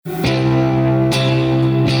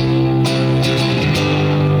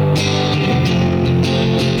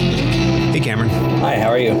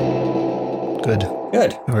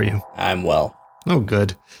How are you? I'm well. Oh,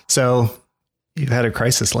 good. So you've had a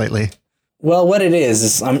crisis lately. Well, what it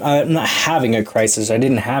is I'm not having a crisis. I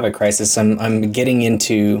didn't have a crisis. I'm getting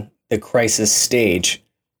into the crisis stage,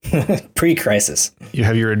 pre-crisis. You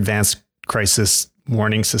have your advanced crisis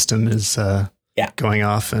warning system is going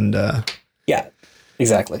off, and yeah,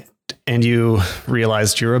 exactly. And you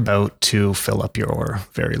realized you're about to fill up your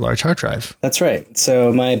very large hard drive. That's right.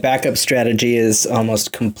 So my backup strategy is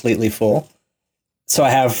almost completely full. So I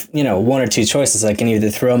have, one or two choices. I can either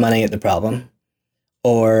throw money at the problem,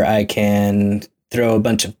 or I can throw a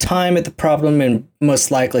bunch of time at the problem and most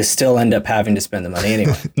likely still end up having to spend the money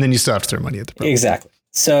anyway. And then you still have to throw money at the problem. Exactly.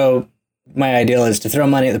 So my ideal is to throw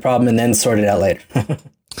money at the problem and then sort it out later.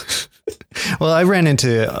 Well, I ran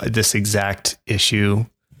into this exact issue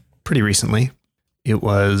pretty recently. It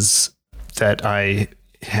was that I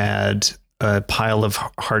had a pile of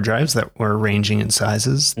hard drives that were ranging in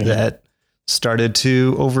sizes that started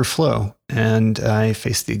to overflow. And I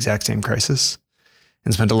faced the exact same crisis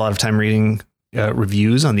and spent a lot of time reading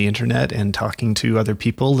reviews on the internet and talking to other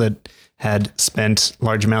people that had spent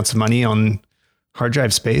large amounts of money on hard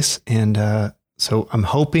drive space. And so I'm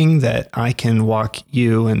hoping that I can walk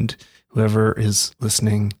you and whoever is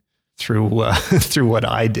listening through through what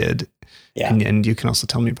I did. Yeah. And you can also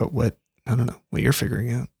tell me about what you're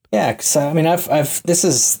figuring out. Yeah. So, this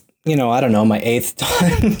is, I don't know, my 8th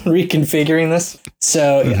time reconfiguring this.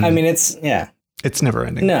 So, it's never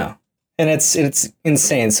ending. No. And it's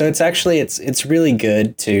insane. So it's really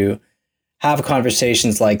good to have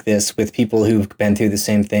conversations like this with people who've been through the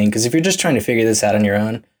same thing. Because if you're just trying to figure this out on your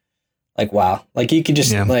own, wow, you could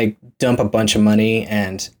just dump a bunch of money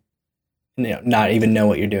and not even know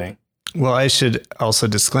what you're doing. Well, I should also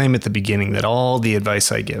disclaim at the beginning that all the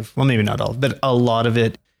advice I give, well, maybe not all, but a lot of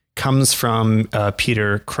it comes from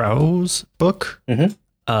Peter Krau's book,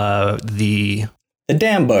 The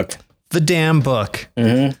Damn Book. The Damn Book.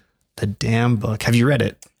 Mm-hmm. The Damn Book. Have you read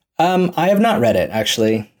it? I have not read it,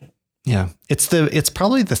 actually. Yeah, it's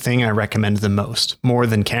probably the thing I recommend the most, more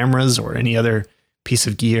than cameras or any other piece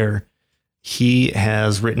of gear. He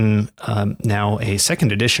has written now a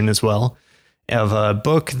second edition as well of a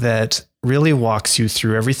book that really walks you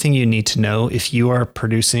through everything you need to know if you are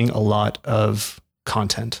producing a lot of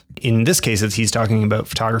content. In this case, he's talking about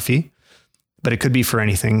photography, but it could be for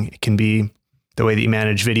anything. It can be the way that you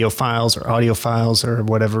manage video files or audio files or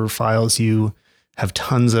whatever files you have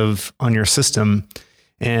tons of on your system,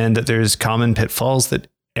 and that there's common pitfalls that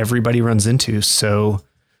everybody runs into. So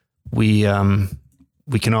we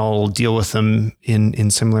can all deal with them in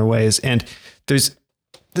similar ways. And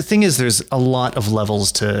the thing is, there's a lot of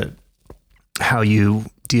levels to how you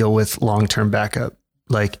deal with long-term backup.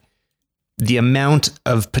 Like the amount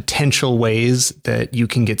of potential ways that you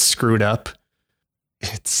can get screwed up,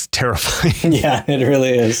 it's terrifying. Yeah, it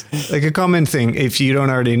really is. Like a common thing, if you don't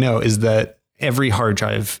already know, is that every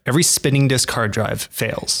spinning disk hard drive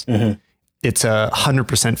fails. Mm-hmm. It's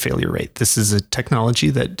 100% failure rate. This is a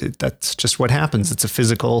technology that's just what happens. It's a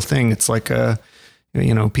physical thing. It's like a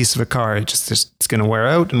piece of a car. It's going to wear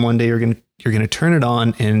out, and one day you're going to turn it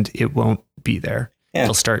on, and it won't be there. Yeah.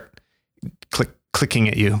 It'll start clicking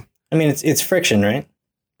at you. I mean, it's friction, right?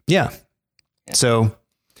 Yeah. So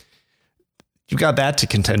you've got that to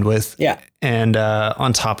contend with. Yeah. And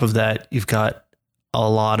on top of that, you've got a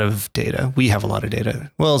lot of data. We have a lot of data.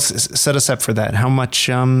 Well, set us up for that. How much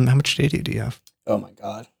data do you have? Oh my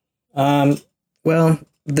God. Well,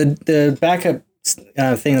 the backup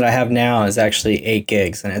thing that I have now is actually 8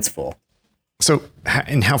 gigs and it's full. So,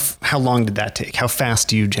 and how long did that take? How fast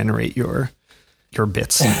do you generate your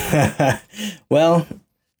bits? Well,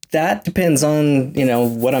 that depends on,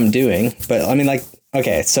 what I'm doing. But I mean,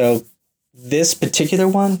 okay, so this particular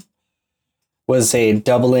one was a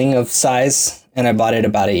doubling of size, and I bought it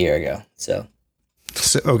about a year ago. So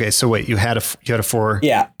wait, you had a 4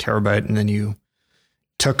 terabyte, and then you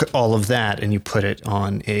took all of that and you put it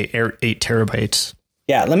on a 8 terabyte.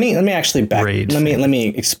 Yeah, let me actually let me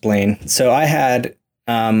explain. So I had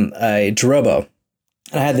a Drobo.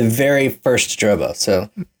 I had the very first Drobo. So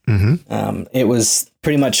it was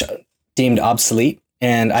pretty much deemed obsolete,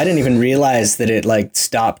 and I didn't even realize that it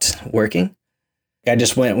stopped working. I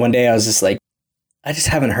just went one day. I was just like, I just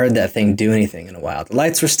haven't heard that thing do anything in a while. The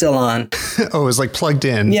lights were still on. Oh, it was plugged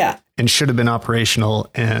in. Yeah. And should have been operational.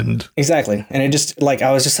 And exactly. And it just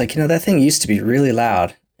I was just like, that thing used to be really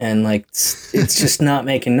loud, and it's just not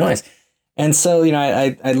making noise. And so,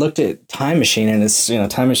 I looked at Time Machine, and it's,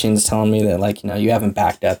 Time Machine's telling me that you haven't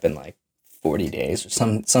backed up in 40 days or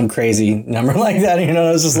some crazy number like that.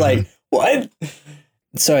 I was just like, what?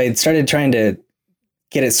 So I started trying to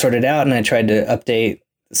get it sorted out, and I tried to update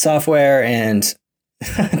the software, and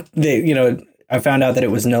I found out that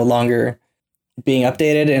it was no longer being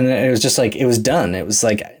updated, and it was just like, it was done. It was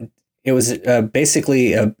like, it was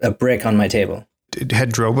basically a brick on my table.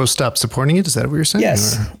 Had Drobo stopped supporting it? Is that what you're saying?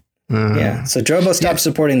 Yes. Yeah. So Drobo stopped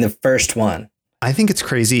supporting the first one. I think it's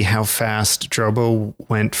crazy how fast Drobo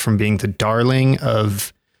went from being the darling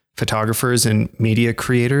of photographers and media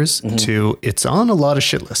creators to it's on a lot of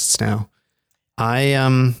shit lists now.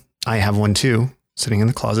 I have one too, sitting in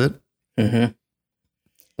the closet.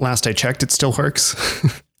 Last I checked, it still works.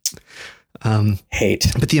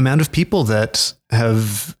 Hate. But the amount of people that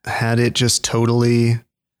have had it just totally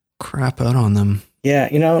crap out on them. Yeah,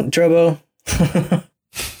 Drobo,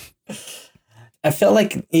 I felt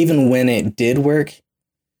like even when it did work,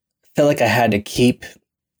 I felt like I had to keep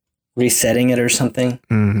resetting it or something.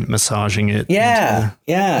 Massaging it. Yeah.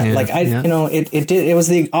 Like it was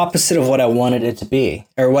the opposite of what I wanted it to be,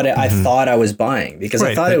 or what I thought I was buying, because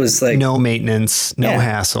I thought it was like no maintenance, no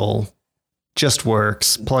hassle, just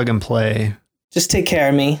works, plug and play. Just take care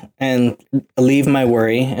of me and leave my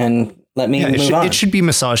worry and let me move on. It should be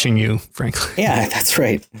massaging you, frankly. Yeah, that's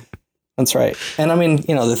right. That's right. And I mean,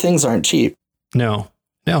 the things aren't cheap. No,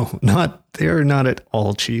 they're not at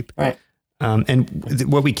all cheap. Right. And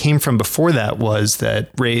what we came from before that was that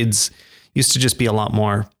raids used to just be a lot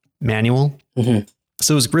more manual. So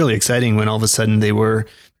it was really exciting when all of a sudden they were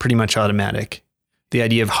pretty much automatic. The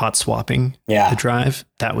idea of hot swapping the drive,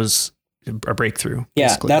 that was a breakthrough. Yeah,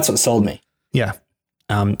 basically. That's what sold me. Yeah.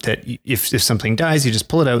 That if something dies, you just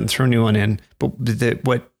pull it out and throw a new one in. But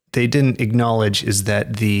what they didn't acknowledge is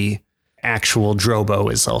that the actual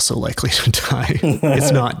Drobo is also likely to die.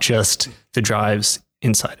 It's not just the drives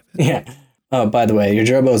inside of it. Yeah. Oh, by the way, your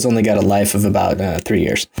Drobo's only got a life of about 3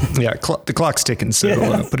 years. Yeah, the clock's ticking,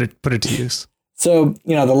 so put it to use. So,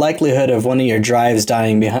 the likelihood of one of your drives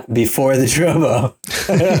dying before the Drobo.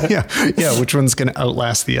 yeah. Which one's going to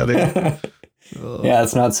outlast the other? Yeah,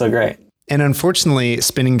 it's not so great. And unfortunately,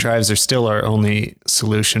 spinning drives are still our only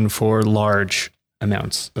solution for large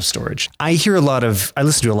amounts of storage. I listen to a lot of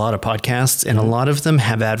podcasts, and a lot of them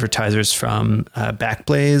have advertisers from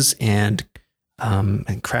Backblaze and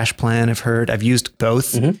CrashPlan. I've heard. I've used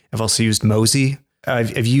both. I've also used Mozy.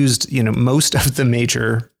 I've used most of the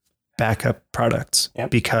major backup products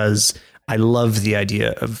because I love the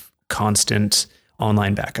idea of constant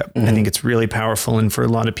online backup. I think it's really powerful, and for a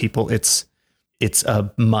lot of people, it's a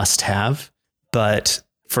must-have. But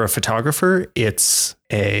for a photographer, if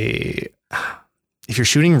you're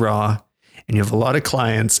shooting raw and you have a lot of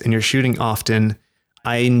clients and you're shooting often,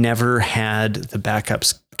 I never had the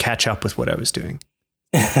backups catch up with what I was doing.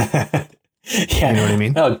 Yeah. You know what I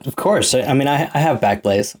mean? Oh, of course. I mean, I have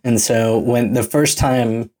Backblaze. And so when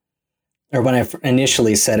I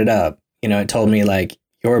initially set it up, it told me like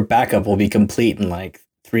your backup will be complete in like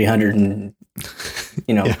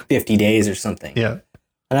 350 days or something. Yeah.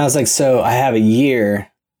 And I was like, so I have a year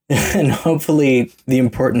and hopefully the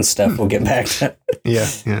important stuff will get backed up. Yeah.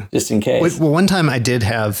 Just in case. Well, one time I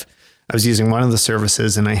was using one of the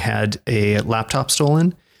services and I had a laptop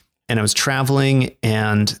stolen and I was traveling,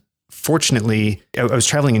 and fortunately I was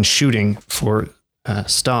traveling and shooting for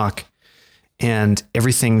stock, and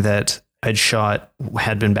everything that I'd shot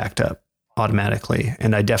had been backed up automatically.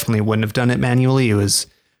 And I definitely wouldn't have done it manually. It was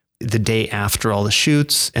the day after all the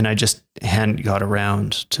shoots, and I just hadn't got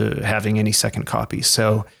around to having any second copy.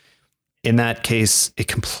 So in that case, it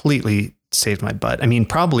completely saved my butt. I mean,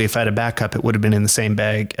 probably if I had a backup, it would have been in the same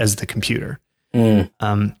bag as the computer.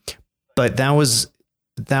 But that was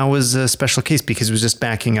a special case because it was just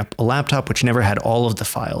backing up a laptop, which never had all of the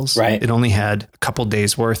files. Right. It only had a couple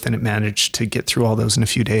days worth, and it managed to get through all those in a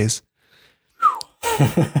few days.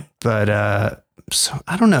 But, so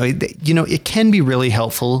I don't know, it can be really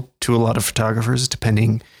helpful to a lot of photographers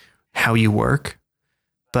depending how you work.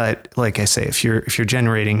 But like I say, if you're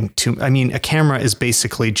generating a camera is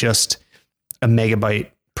basically just a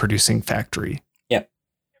megabyte producing factory. Yep.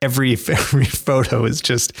 Every photo is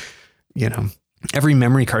just, every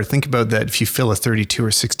memory card. Think about that. If you fill a 32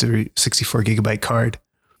 or 64 gigabyte card,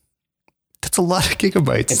 that's a lot of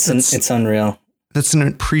gigabytes. It's unreal. That's an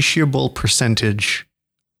appreciable percentage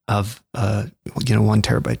of 1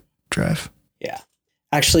 terabyte drive. Yeah.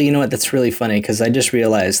 Actually, you know what? That's really funny because I just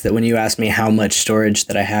realized that when you asked me how much storage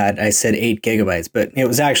that I had, I said 8 gigabytes, but it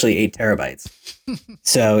was actually 8 terabytes.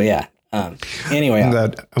 So yeah. Anyway,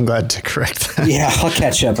 I'm glad to correct that. Yeah, I'll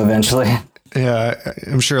catch up eventually. Yeah,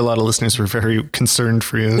 I'm sure a lot of listeners were very concerned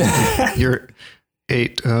for you. You're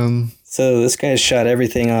 8. So this guy shot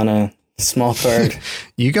everything on a small card.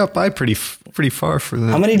 You got by pretty far for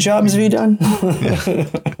that. How many jobs have you done?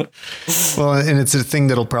 Well, and it's a thing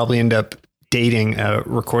that'll probably end up dating a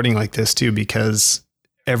recording like this too, because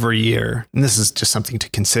every year, and this is just something to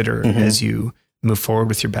consider as you move forward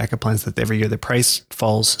with your backup plans, that every year the price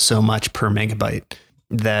falls so much per megabyte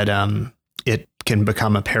that it can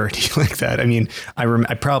become a parity like that. I mean,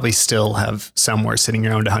 I probably still have somewhere sitting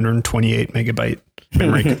around 128 megabyte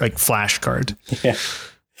memory, like flash card. Yeah.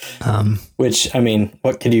 Which, I mean,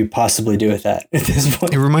 what could you possibly do with that at this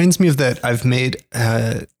point? It reminds me of that. I've made,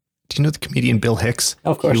 do you know the comedian Bill Hicks?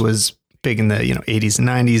 Of course. He was big in the 80s and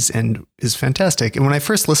 90s and is fantastic. And when I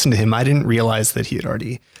first listened to him, I didn't realize that he had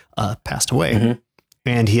already passed away.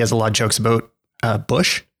 And he has a lot of jokes about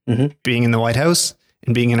Bush being in the White House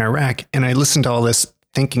and being in Iraq. And I listened to all this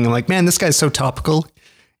thinking like, man, this guy's so topical.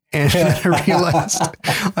 And I realized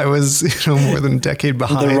I was, more than a decade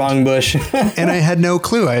behind. The wrong Bush. And I had no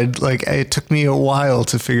clue. It took me a while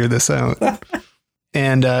to figure this out.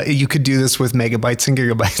 And you could do this with megabytes and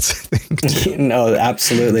gigabytes, I think. No,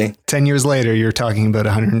 absolutely. 10 years later, you're talking about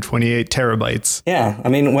 128 terabytes. Yeah. I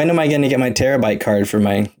mean, when am I going to get my terabyte card for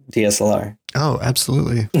my DSLR? Oh,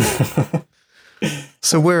 absolutely.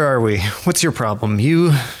 So where are we? What's your problem?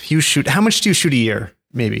 You shoot, how much do you shoot a year?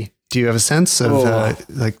 Maybe. Do you have a sense of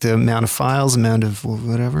like the amount of files, amount of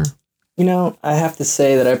whatever? I have to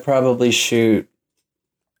say that I probably shoot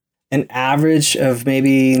an average of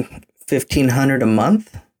maybe 1,500 a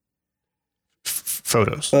month.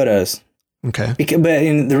 Photos. Okay.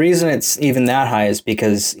 But the reason it's even that high is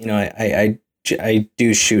because, I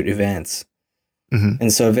do shoot events.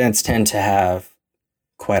 And so events tend to have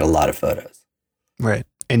quite a lot of photos. Right.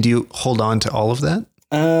 And do you hold on to all of that?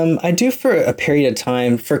 I do for a period of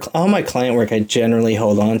time. For all my client work, I generally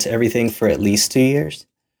hold on to everything for at least 2 years.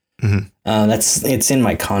 It's in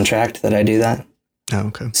my contract that I do that. Oh,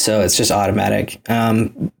 okay. So it's just automatic.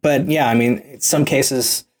 But yeah, I mean, some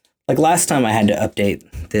cases, like last time I had to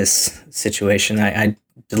update this situation, I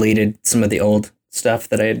deleted some of the old stuff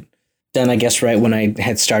that I had done, I guess, right when I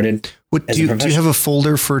had started. Do you have a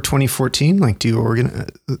folder for 2014? Like, do you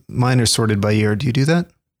organize? Mine are sorted by year. Do you do that?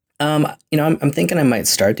 I'm thinking I might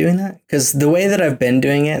start doing that because the way that I've been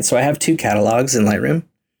doing it, so I have 2 catalogs in Lightroom.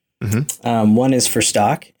 One is for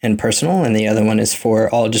stock and personal, and the other one is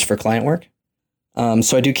just for client work.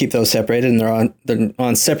 So I do keep those separated, and they're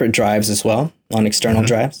on separate drives as well, on external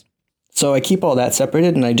drives. So I keep all that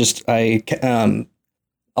separated, and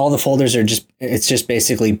all the folders are it's just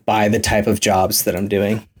basically by the type of jobs that I'm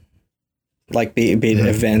doing. Like be it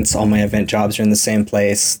events, all my event jobs are in the same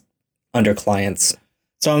place under clients.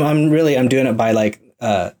 So I'm doing it by like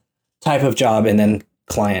type of job and then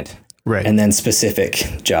client, right, and then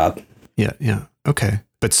specific job. Yeah. Okay.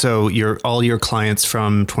 But so all your clients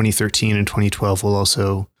from 2013 and 2012 will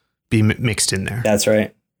also be mixed in there. That's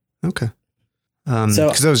right. Okay.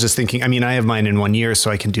 Because I was just thinking, I mean, I have mine in 1 year,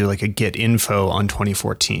 so I can do like a get info on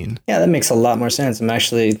 2014. Yeah, that makes a lot more sense. I'm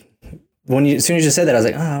actually, as soon as you said that, I was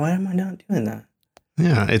like, oh, why am I not doing that?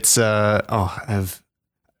 Yeah, it's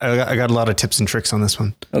I got a lot of tips and tricks on this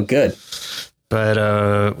one. Oh, good. But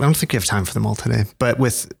I don't think we have time for them all today. But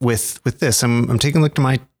with this, I'm taking a look to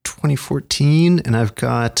my 2014, and I've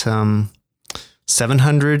got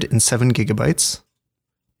 707 gigabytes,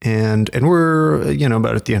 and we're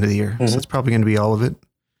about at the end of the year, so it's probably going to be all of it,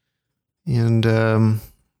 and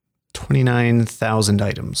 29,000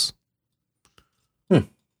 items.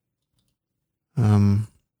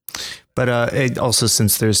 But it also,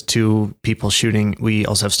 since there's 2 people shooting, we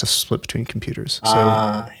also have stuff split between computers.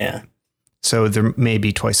 So yeah. So there may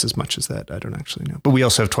be twice as much as that. I don't actually know. But we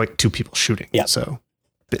also have 2 people shooting. Yeah. So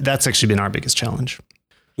that's actually been our biggest challenge.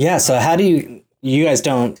 Yeah. So how do you guys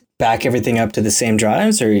don't back everything up to the same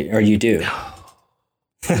drives, or you do?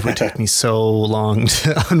 It would take me so long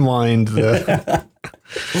to unwind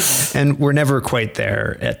and we're never quite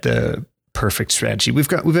there at the perfect strategy.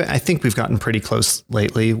 I think we've gotten pretty close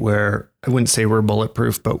lately where I wouldn't say we're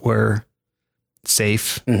bulletproof, but we're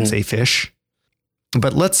safe-ish.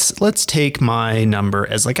 But let's take my number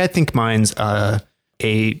as I think mine's a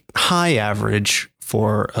high average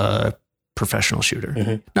for a professional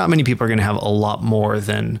shooter. Not many people are going to have a lot more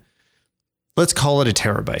than, let's call it a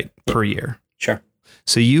terabyte per year. Sure.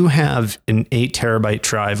 So you have an 8 terabyte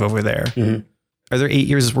drive over there. Are there 8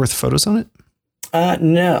 years worth of photos on it?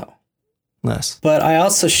 No. Less. But I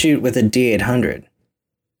also shoot with a D800.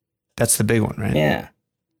 That's the big one, right? Yeah.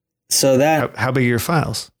 So that... How big are your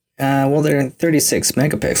files? Well, they're 36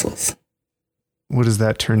 megapixels. What does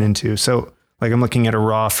that turn into? So I'm looking at a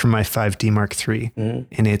RAW from my 5D Mark III,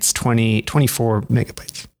 and it's 24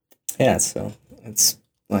 megabytes. Yeah, so it's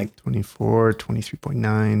like... 24,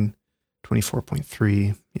 23.9,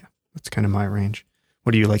 24.3. Yeah, that's kind of my range.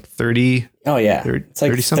 What are you, 30? Oh, yeah. 30, it's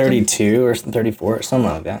like 32 or 34 or something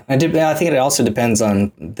like that. I think it also depends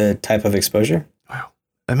on the type of exposure. Wow.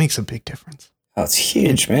 That makes a big difference. Oh, it's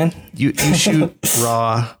huge, man. You shoot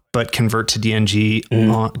RAW, but convert to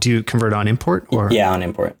DNG. Do you convert on import or? Yeah, on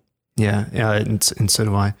import. Yeah, and so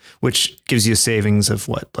do I. Which gives you a savings of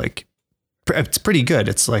what, like, it's pretty good.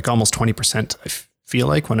 It's like almost 20%. I feel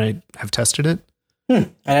like when I have tested it. I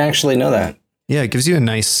actually know that. Yeah, it gives you a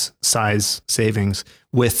nice size savings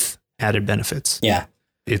with added benefits. Yeah,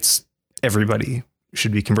 it's everybody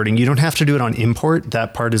should be converting. You don't have to do it on import.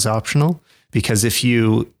 That part is optional because if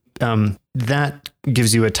you that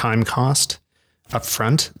gives you a time cost up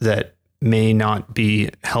front that may not be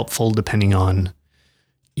helpful depending on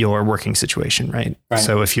your working situation, right?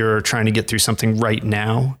 So if you're trying to get through something right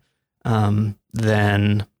now,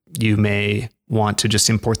 then you may want to just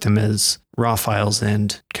import them as raw files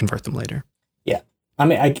and convert them later. Yeah. I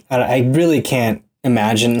mean, I really can't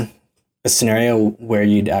imagine a scenario where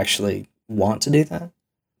you'd actually want to do that.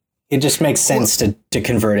 It just makes sense to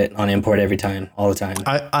convert it on import every time, all the time.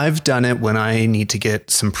 I've done it when I need to get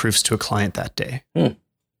some proofs to a client that day.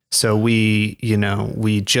 So we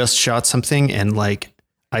just shot something and like,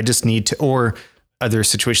 I just need to, or other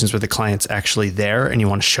situations where the client's actually there and you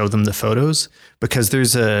want to show them the photos because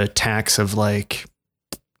there's a tax of like,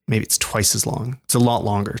 maybe it's twice as long. It's a lot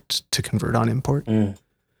longer to convert on import.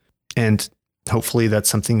 And hopefully that's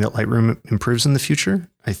something that Lightroom improves in the future.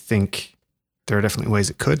 I think there are definitely ways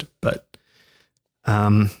it could, but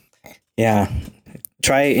yeah.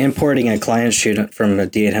 Try importing a client shoot from a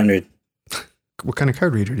D800. What kind of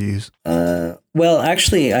card reader do you use? Well,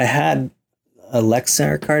 actually, I had a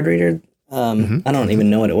Lexar card reader. I don't even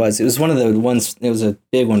know what it was. It was one of the ones. It was a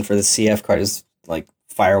big one for the CF card. It's like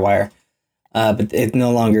FireWire, but it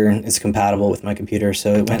no longer is compatible with my computer.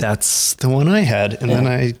 So it went. That's the one I had, and then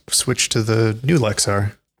I switched to the new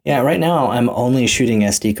Lexar. Yeah, right now I'm only shooting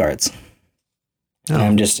SD cards. Oh. And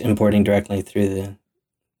I'm just importing directly through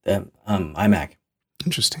the iMac.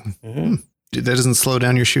 Interesting. That doesn't slow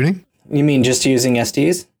down your shooting? You mean just using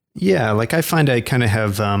SDs? Yeah, like I find I kind of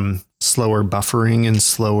have slower buffering and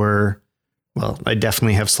slower. Well, I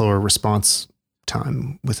definitely have slower response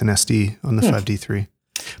time with an SD on the 5D3.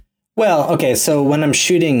 Well, okay, so when I'm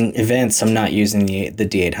shooting events, I'm not using the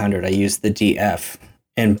D800. I use the DF.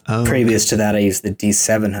 And previous to that, I used the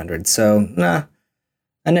D700. So,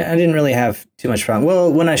 I didn't really have too much problem.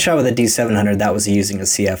 Well, when I shot with a D700, that was using a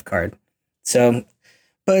CF card. So,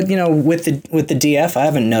 but, with the DF, I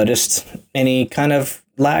haven't noticed any kind of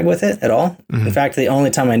lag with it at all. In fact, the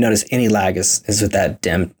only time I notice any lag is with that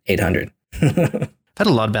DEM 800. I've had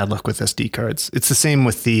a lot of bad luck with SD cards. It's the same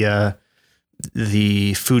with the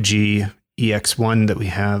Fuji EX1 that we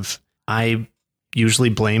have. I usually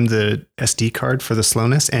blame the SD card for the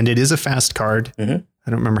slowness, and it is a fast card. I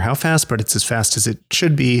don't remember how fast, but it's as fast as it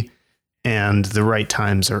should be, and the write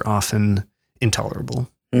times are often intolerable.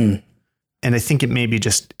 And I think it maybe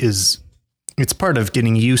just is. It's part of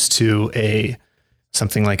getting used to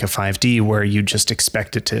something like a 5D where you just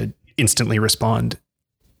expect it to instantly respond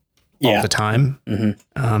all the time.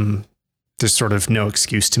 There's sort of no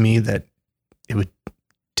excuse to me that it would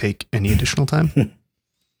take any additional time.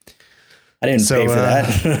 I didn't pay for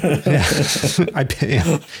that. I pay.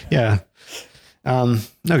 Yeah.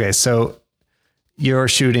 Okay. So you're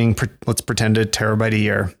shooting, let's pretend a terabyte a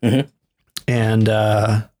year, and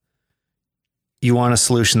you want a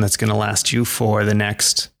solution that's going to last you for the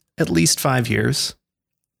next at least 5 years.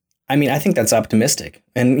 I mean, I think that's optimistic.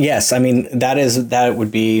 And yes, I mean, that would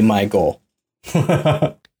be my goal.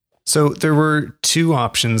 So there were two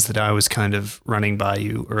options that I was kind of running by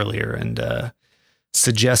you earlier and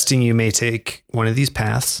suggesting you may take one of these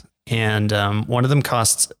paths. And one of them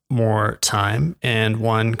costs more time and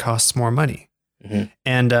one costs more money.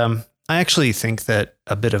 And I actually think that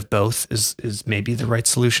a bit of both is maybe the right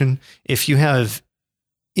solution. If you have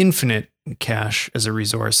infinite cash as a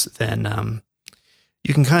resource, then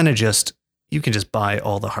you can kind of just buy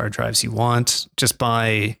all the hard drives you want. Just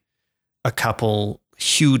buy a couple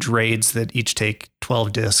huge RAIDs that each take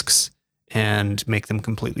 12 disks and make them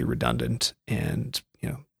completely redundant, and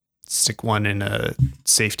stick one in a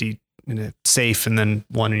safe and then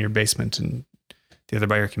one in your basement and the other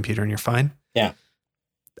by your computer, and you're fine. Yeah.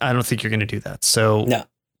 I don't think you're going to do that. So no.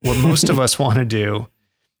 What most of us want to do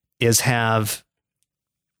is have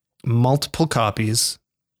multiple copies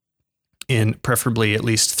in preferably at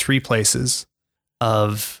least 3 places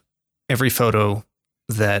of every photo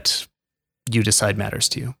that you decide matters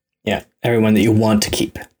to you. Yeah. Everyone that you want to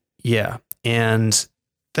keep. Yeah. And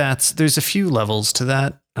there's a few levels to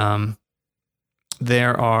that.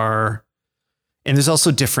 There's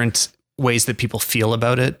also different ways that people feel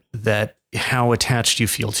about it, that how attached you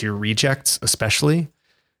feel to your rejects, especially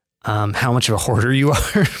how much of a hoarder you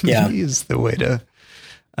are. Yeah. Is the way to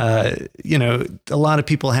You know, a lot of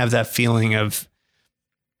people have that feeling of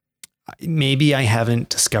maybe I haven't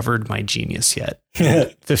discovered my genius yet.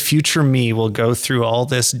 The future me will go through all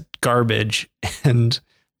this garbage and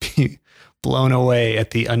be blown away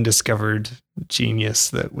at the undiscovered genius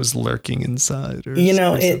that was lurking inside. You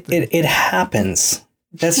know, it happens.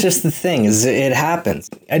 That's just the thing, is it happens.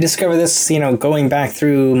 I discovered this, you know, going back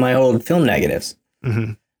through my old film negatives.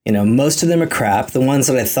 Mm-hmm. You know, most of them are crap. The ones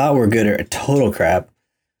that I thought were good are total crap.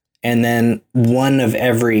 And then one of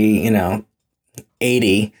every, you know,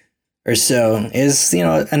 80 or so is, you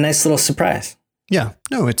know, a nice little surprise. Yeah,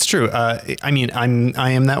 no, it's true. I mean,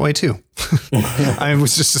 I am that way too. I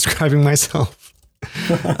was just describing myself.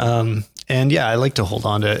 And yeah, I like to hold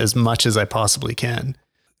on to as much as I possibly can.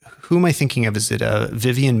 Who am I thinking of? Is it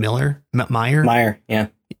Vivian Meyer? Meyer, yeah.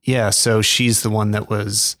 Yeah, so she's the one that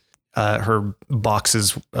was, her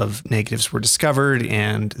boxes of negatives were discovered,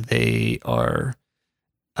 and they are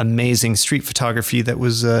amazing street photography that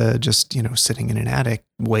was just, you know, sitting in an attic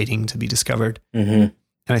waiting to be discovered. Mm-hmm. And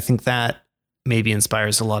I think that maybe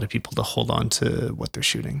inspires a lot of people to hold on to what they're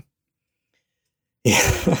shooting.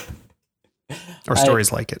 Yeah. Or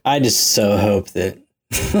stories like it. I just so hope that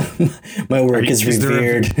my work is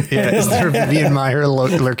revered. Is there a Vivian Meyer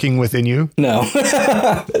lurking within you? No.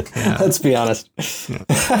 Let's be honest.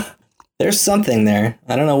 Yeah. There's something there.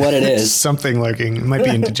 I don't know what it is. Something lurking. It might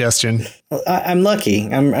be indigestion. I'm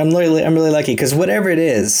lucky. I'm really lucky, because whatever it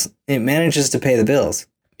is, it manages to pay the bills.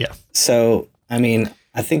 Yeah. So, I mean,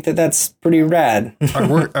 I think that that's pretty rad.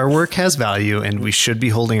 Our work has value, and we should be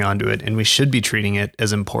holding on to it, and we should be treating it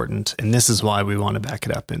as important. And this is why we want to back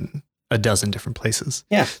it up in a dozen different places.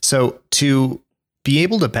 Yeah. So to be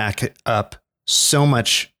able to back it up so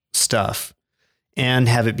much stuff and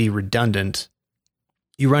have it be redundant,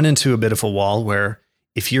 you run into a bit of a wall where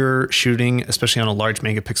if you're shooting, especially on a large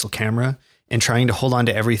megapixel camera, and trying to hold on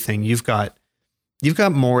to everything, you've got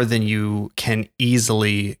more than you can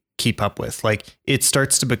easily keep up with. Like, it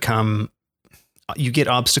starts to become, you get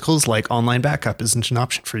obstacles like online backup isn't an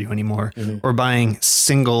option for you anymore, or buying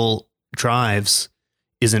single drives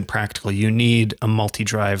isn't practical. You need a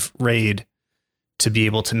multi-drive RAID to be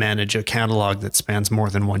able to manage a catalog that spans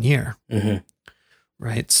more than 1 year. Mm-hmm.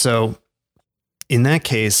 Right. So in that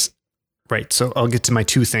case, right. So I'll get to my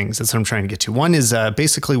two things. That's what I'm trying to get to. One is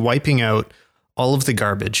basically wiping out all of the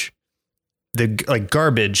garbage,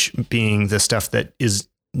 garbage being the stuff that is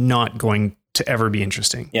not going to ever be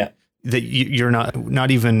interesting. Yeah. That you're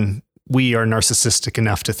not even, we are narcissistic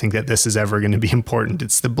enough to think that this is ever going to be important.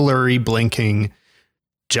 It's the blurry, blinking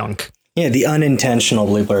junk. Yeah. The unintentional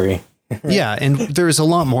blurry. Yeah. And there's a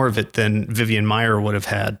lot more of it than Vivian Meyer would have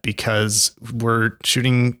had, because we're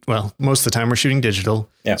shooting, well, most of the time we're shooting digital.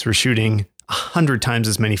 Yeah. So we're shooting 100 times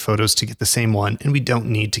as many photos to get the same one, and we don't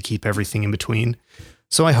need to keep everything in between.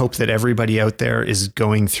 So I hope that everybody out there is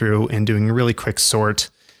going through and doing a really quick sort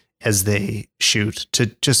as they shoot to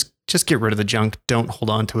just get rid of the junk. Don't hold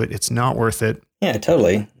on to it. It's not worth it. Yeah,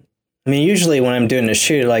 totally. I mean, usually when I'm doing a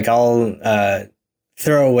shoot, like, I'll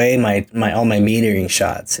throw away my all my metering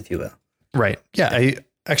shots, if you will. Right. Yeah.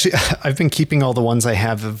 I've been keeping all the ones I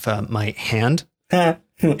have of my hand,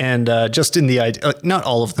 and just in the idea, not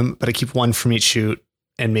all of them, but I keep one from each shoot,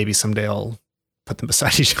 and maybe someday I'll put them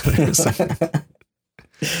beside each other or something.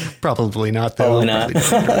 Probably not, though. Probably not.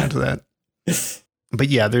 Probably around to that. But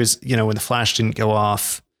yeah, there's, you know, when the flash didn't go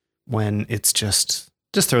off, when it's just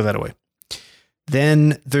throw that away.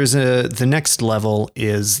 Then there's the next level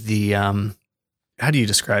is the, how do you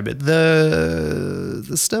describe it?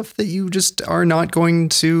 The stuff that you just are not going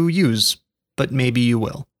to use, but maybe you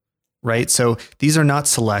will, right? So these are not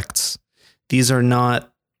selects. These are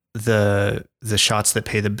not the shots that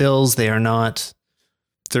pay the bills. They're not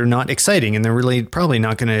exciting, and they're really probably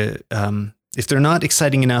not going to, if they're not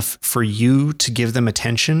exciting enough for you to give them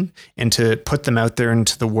attention and to put them out there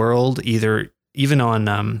into the world, even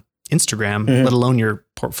on Instagram, let alone your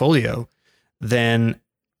portfolio, then,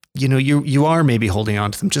 you know, you are maybe holding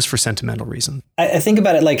on to them just for sentimental reason. I think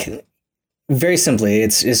about it like very simply.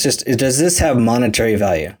 It's just, does this have monetary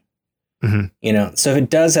value? Mm-hmm. You know, so if it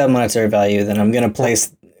does have monetary value, then I'm going to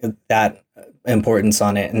place that importance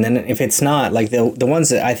on it. And then if it's not, like the ones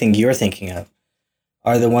that I think you're thinking of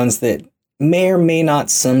are the ones that may or may not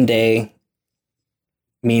someday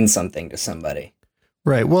mean something to somebody.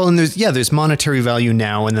 Right. Well, and there's monetary value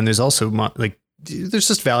now. And then there's also there's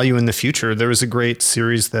just value in the future. There was a great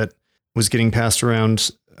series that was getting passed around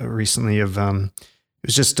recently of, it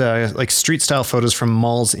was just like street style photos from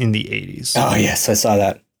malls in the 80s. Oh yes, I saw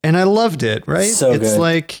that. And I loved it, right? So it's good.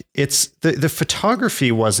 like, it's the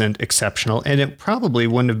photography wasn't exceptional, and it probably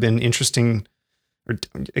wouldn't have been interesting or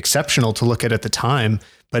exceptional to look at the time,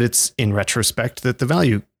 but it's in retrospect that the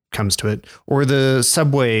value comes to it. Or the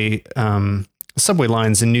subway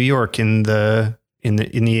lines in New York in the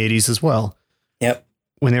 80s as well. Yep.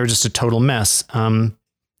 When they were just a total mess.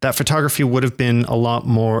 That photography would have been a lot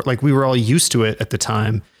more like we were all used to it at the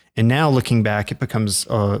time. And now looking back, it becomes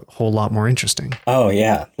a whole lot more interesting. Oh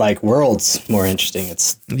yeah. Like worlds more interesting.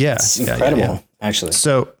 It's incredible, actually.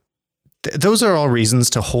 So those are all reasons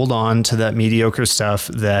to hold on to that mediocre stuff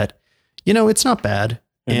that, it's not bad.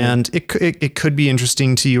 Mm-hmm. And it could be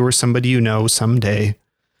interesting to you or somebody you know someday.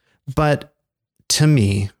 But to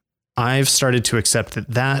me, I've started to accept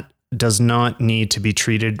that does not need to be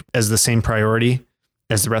treated as the same priority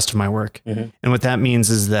as the rest of my work. Mm-hmm. And what that means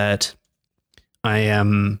is that I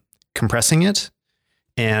am compressing it.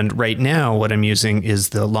 And right now what I'm using is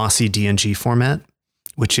the lossy DNG format,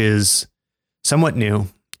 which is somewhat new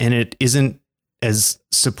and it isn't as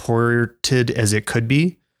supported as it could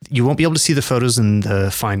be. You won't be able to see the photos in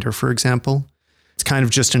the Finder, for example. It's kind of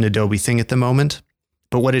just an Adobe thing at the moment.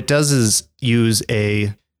 But what it does is use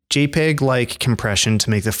a JPEG-like compression to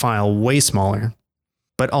make the file way smaller,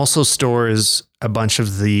 but also stores a bunch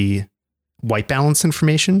of the white balance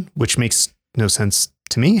information, which makes no sense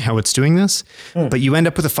to me how it's doing this. But you end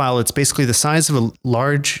up with a file that's basically the size of a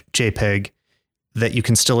large JPEG that you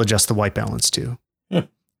can still adjust the white balance to.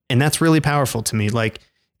 And that's really powerful to me. Like,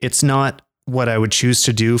 it's not what I would choose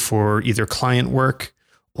to do for either client work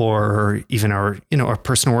or even our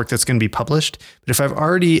personal work that's going to be published. But if I've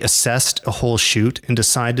already assessed a whole shoot and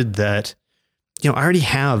decided that, I already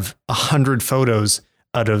have 100 photos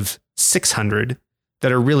out of 600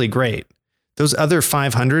 that are really great, those other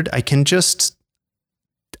 500, I can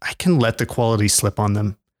let the quality slip on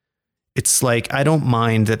them. It's like, I don't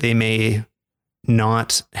mind that they may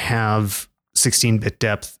not have 16-bit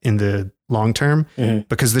depth in the long term,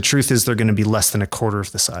 because the truth is they're going to be less than a quarter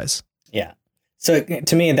of the size. Yeah. So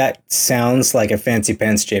to me, that sounds like a fancy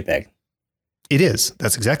pants JPEG. It is.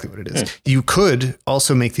 That's exactly what it is. You could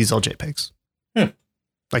also make these all JPEGs.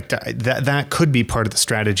 Like that could be part of the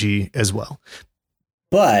strategy as well.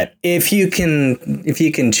 But if you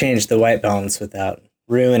can change the white balance without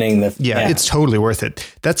ruining the... Yeah, it's totally worth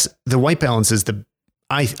it. That's the white balance is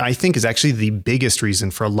I think is actually the biggest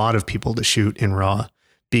reason for a lot of people to shoot in RAW,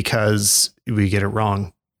 because we get it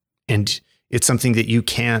wrong. And it's something that you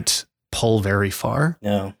can't pull very far.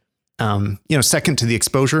 No. Second to the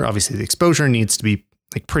exposure, obviously the exposure needs to be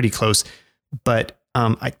like pretty close, but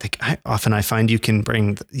I think I find you can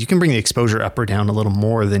bring the exposure up or down a little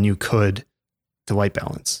more than you could the white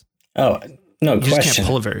balance. Oh, no question. You just can't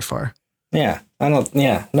pull it very far. Yeah,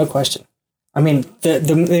 no question. I mean,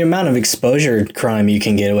 the amount of exposure crime you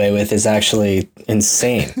can get away with is actually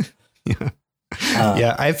insane.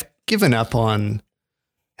 Yeah, I've given up on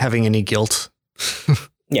having any guilt.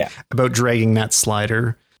 About dragging that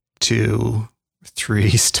slider to 3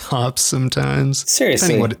 stops sometimes.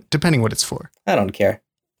 Seriously, depending what it's for. I don't care.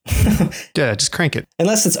 Yeah, just crank it.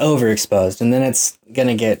 Unless it's overexposed, and then it's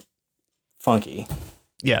gonna get funky.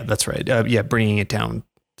 Yeah, that's right. Bringing it down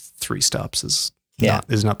 3 stops is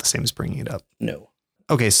not the same as bringing it up. No.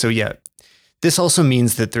 Okay, so this also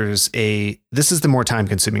means that this is the more time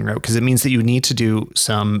consuming route, because it means that you need to do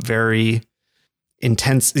some very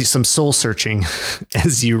intense, some soul searching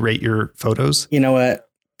as you rate your photos. You know what?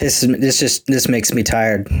 This makes me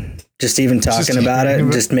tired. Just even talking about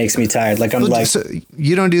it just makes me tired. Like so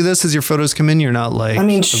you don't do this as your photos come in. You're not like, I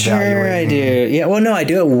mean, sure I do. Yeah. Well, no, I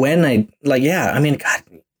do it when I I mean, God,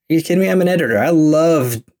 are you kidding me? I'm an editor. I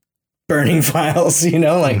love burning files,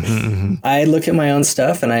 I look at my own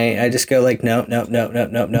stuff and I just go like, nope,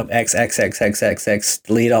 X,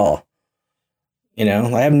 delete all.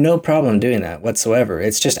 I have no problem doing that whatsoever.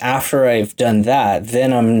 It's just after I've done that,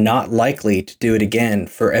 then I'm not likely to do it again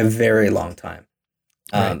for a very long time.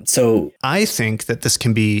 Right. So I think that this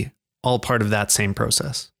can be all part of that same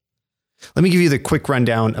process. Let me give you the quick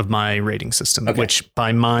rundown of my rating system, which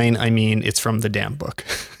by mine, I mean, it's from the damn book.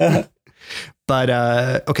 But,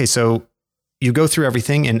 okay, so you go through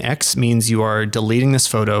everything, and X means you are deleting this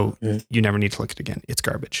photo. You never need to look at it again. It's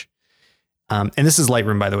garbage. And this is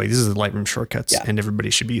Lightroom, by the way. This is the Lightroom shortcuts, and everybody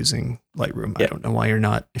should be using Lightroom. I don't know why you're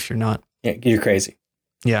not, if you're not. Yeah, you're crazy.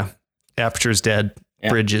 Yeah. Aperture is dead.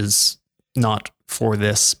 Bridge is not for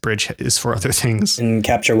this. Bridge is for other things. And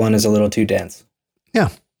Capture One is a little too dense. Yeah.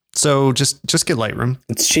 So just get Lightroom.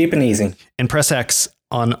 It's cheap and easy. And press X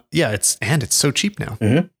on, it's so cheap now.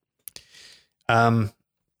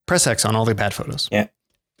 Press X on all the bad photos. Yeah.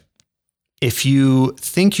 If you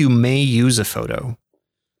think you may use a photo,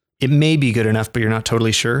 it may be good enough, but you're not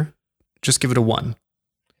totally sure, just give it a 1.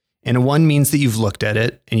 And a 1 means that you've looked at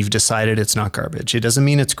it and you've decided it's not garbage. It doesn't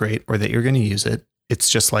mean it's great or that you're going to use it. It's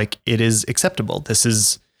just like, it is acceptable.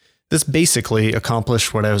 This basically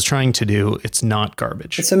accomplished what I was trying to do. It's not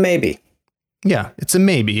garbage. It's a maybe. Yeah, it's a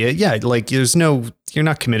maybe. Yeah, like you're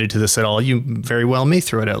not committed to this at all. You very well may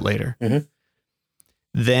throw it out later. Mm-hmm.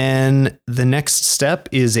 Then the next step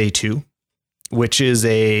is a 2, which is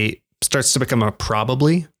starts to become a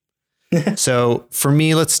probably. So for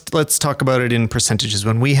me, let's talk about it in percentages.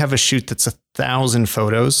 When we have a shoot that's 1,000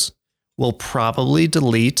 photos, we'll probably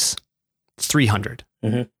delete 300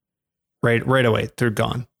 right away. They're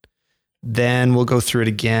gone. Then we'll go through it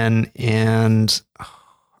again, and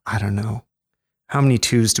I don't know. How many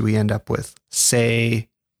 2s do we end up with? Say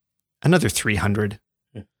another 300.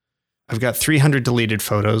 I've got 300 deleted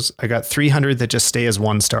photos. I got 300 that just stay as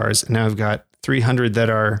 1 stars. And now I've got 300 that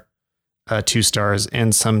are 2 stars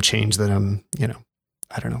and some change that I'm,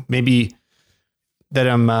 I don't know, maybe that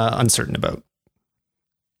I'm uncertain about.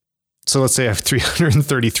 So let's say I have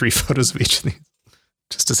 333 photos of each of these,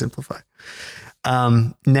 just to simplify.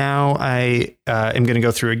 Now I am going to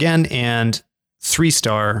go through again, and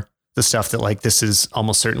 3-star the stuff that like this is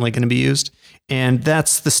almost certainly going to be used. And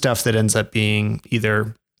that's the stuff that ends up being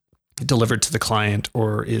either delivered to the client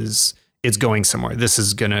or it's going somewhere. This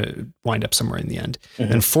is going to wind up somewhere in the end.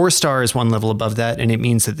 Mm-hmm. And 4-star is one level above that. And it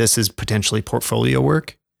means that this is potentially portfolio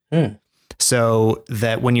work. So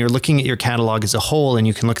that when you're looking at your catalog as a whole and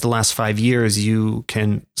you can look at the last 5 years, you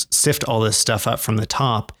can sift all this stuff up from the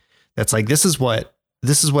top. That's like, this is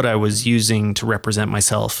what I was using to represent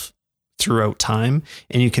myself throughout time.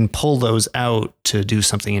 And you can pull those out to do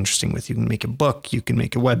something interesting with. You can make a book, you can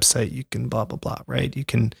make a website, you can blah, blah, blah, right? You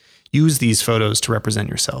can use these photos to represent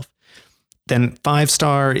yourself. Then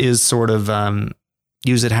 5-star is sort of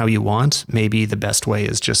use it how you want. Maybe the best way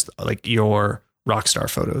is just like your rock star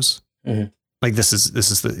photos. Mm-hmm. Like this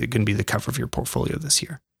is going to be the cover of your portfolio this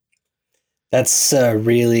year. That's a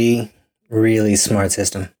really, really smart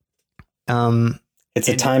system. It's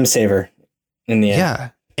a time saver in the end. Yeah.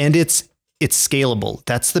 And it's scalable.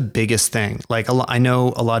 That's the biggest thing. Like I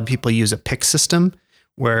know a lot of people use a pick system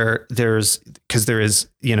where there is,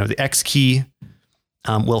 the X key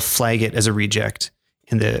will flag it as a reject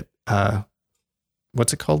in the,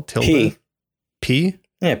 what's it called? Tilde? P. P?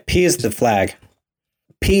 Yeah. P is the flag.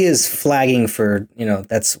 P is flagging for,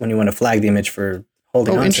 that's when you want to flag the image for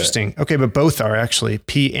holding on to it. Interesting. Okay. But both are actually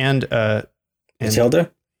P and tilde?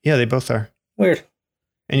 Yeah, they both are. Weird.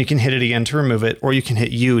 And you can hit it again to remove it, or you can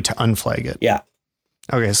hit U to unflag it. Yeah.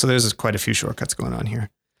 Okay, so there's quite a few shortcuts going on here.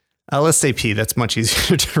 Let's say P. That's much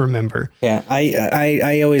easier to remember. Yeah,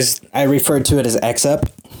 I refer to it as X up.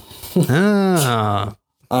 And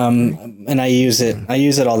I use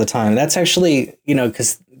it all the time. That's actually,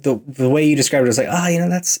 because the way you described it was like,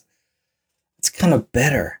 that's kind of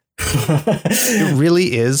better. It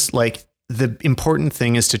really is. Like, the important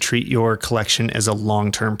thing is to treat your collection as a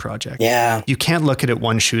long-term project. Yeah. You can't look at it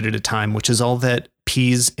one shoot at a time, which is all that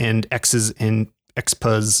P's and X's and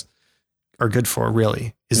XPUs are good for,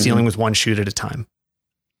 really, is dealing with one shoot at a time.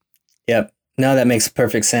 Yep. No, that makes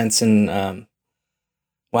perfect sense. And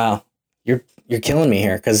wow, you're killing me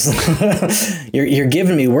here because you're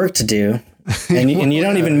giving me work to do. And you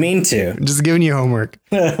don't even mean to. I'm just giving you homework.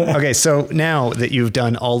 Okay, so now that you've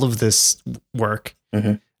done all of this work,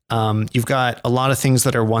 you've got a lot of things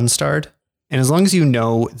that are 1-starred. And as long as you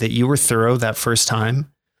know that you were thorough that first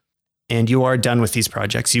time and you are done with these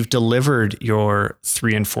projects, you've delivered your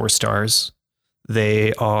 3 and 4 stars.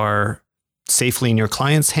 They are safely in your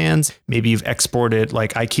client's hands. Maybe you've exported,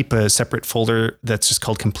 like I keep a separate folder that's just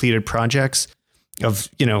called completed projects of,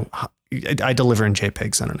 I deliver in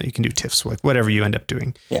JPEGs. I don't know. You can do TIFFs, like whatever you end up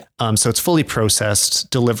doing. Yeah. So it's fully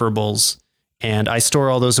processed deliverables. And I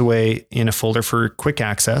store all those away in a folder for quick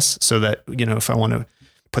access so that, if I want to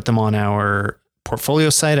put them on our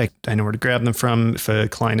portfolio site, I know where to grab them from. If a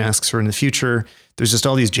client asks for in the future, there's just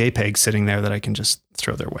all these JPEGs sitting there that I can just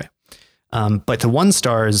throw their way. But the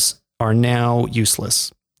 1-stars are now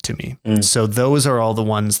useless to me. So those are all the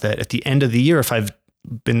ones that at the end of the year, if I've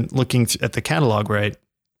been looking at the catalog, right,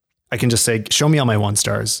 I can just say, show me all my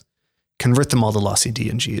 1-stars, convert them all to lossy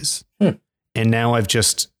DNGs. And now I've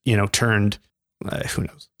just, turned,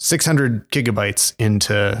 600 gigabytes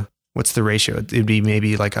into, what's the ratio? It'd be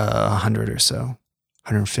maybe like 100 or so,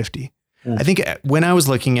 150. I think when I was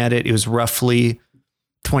looking at it, it was roughly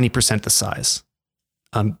 20% the size,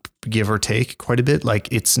 give or take quite a bit.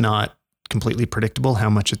 Like it's not completely predictable how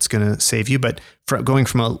much it's going to save you, but going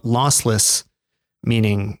from a lossless,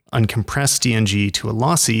 meaning uncompressed DNG to a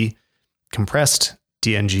lossy compressed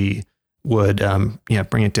DNG would,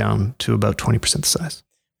 bring it down to about 20% the size.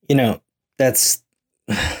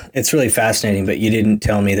 It's really fascinating, but you didn't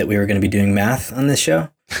tell me that we were going to be doing math on this show.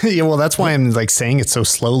 Yeah, well, that's why I'm like saying it so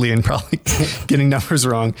slowly and probably getting numbers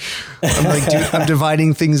wrong. I'm like, I'm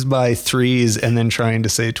dividing things by threes and then trying to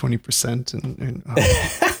say 20%.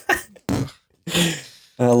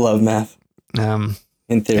 I love math.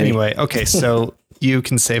 In theory. Anyway, okay, so you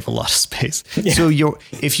can save a lot of space. Yeah. So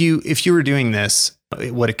if you were doing this,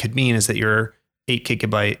 what it could mean is that your 8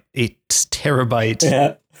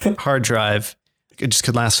 terabyte hard drive, it just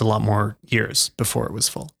could last a lot more years before it was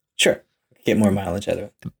full. Sure. Get more mileage out of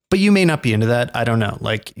it. But you may not be into that. I don't know.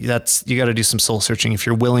 Like you got to do some soul searching if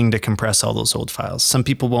you're willing to compress all those old files. Some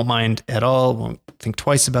people won't mind at all, won't think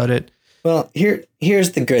twice about it. Well,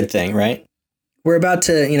 here's the good thing, right? We're about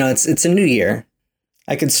to, it's a new year.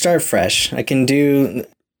 I could start fresh. I can do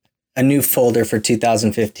a new folder for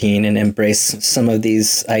 2015 and embrace some of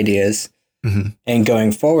these ideas. Mm-hmm. And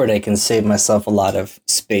going forward, I can save myself a lot of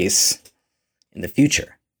space in the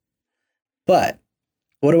future. But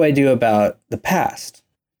what do I do about the past?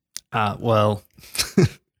 Well,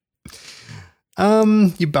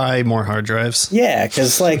 you buy more hard drives. Yeah,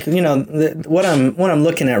 because what I'm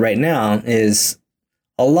looking at right now is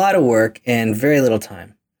a lot of work and very little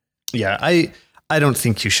time. Yeah, I don't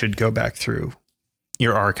think you should go back through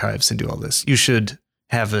your archives and do all this. You should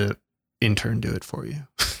have an intern do it for you.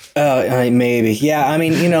 Oh, maybe. Yeah, I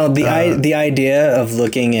mean, the idea of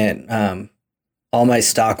looking at all my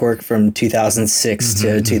stock work from 2006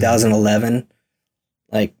 to 2011,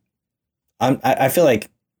 like I feel like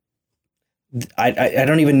I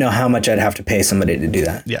don't even know how much I'd have to pay somebody to do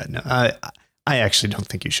that. Yeah, no, I actually don't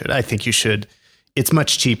think you should. I think you should. It's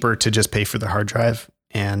much cheaper to just pay for the hard drive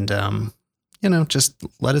and, just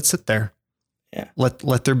let it sit there. Yeah.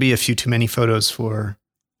 Let there be a few too many photos for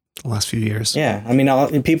the last few years. Yeah. I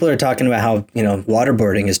mean, people are talking about how,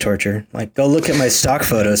 waterboarding is torture. Like, go look at my stock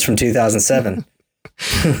photos from 2007.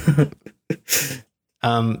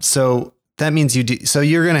 So that means so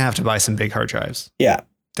you're going to have to buy some big hard drives. Yeah.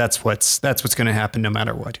 That's what's going to happen no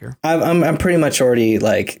matter what here. I'm pretty much already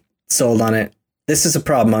sold on it. This is a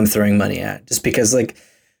problem I'm throwing money at just because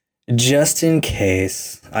just in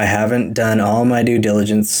case I haven't done all my due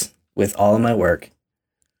diligence with all of my work,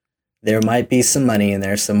 there might be some money in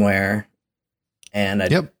there somewhere. And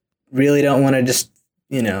I really don't want to just,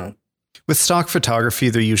 With stock photography,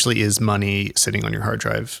 there usually is money sitting on your hard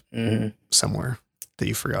drive somewhere that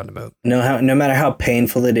you've forgotten about. No matter how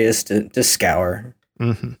painful it is to scour,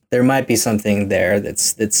 there might be something there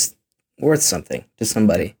that's worth something to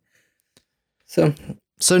somebody. So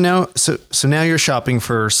now you're shopping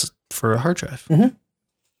for a hard drive,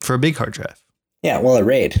 for a big hard drive. Yeah, well, a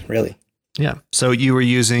RAID, really. Yeah. So you were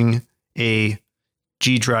using a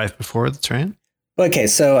G drive before, that's right? Okay,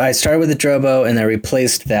 so I started with a Drobo and I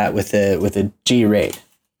replaced that with a G RAID.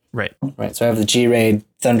 Right. Right. So I have the G RAID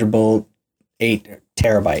Thunderbolt 8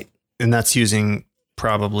 terabyte. And that's using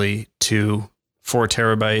probably 2 4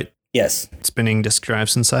 terabyte spinning disk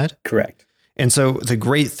drives inside? Correct. And so the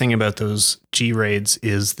great thing about those G RAIDs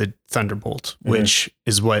is the Thunderbolt, which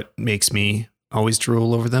is what makes me always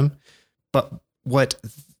drool over them. But what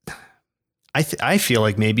I feel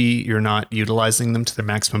like maybe you're not utilizing them to their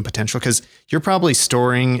maximum potential because you're probably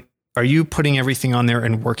are you putting everything on there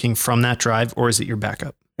and working from that drive, or is it your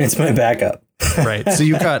backup? It's my backup. Right. So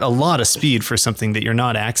you've got a lot of speed for something that you're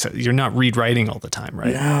not read writing all the time,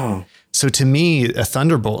 right? No. So to me, a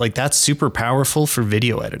Thunderbolt, that's super powerful for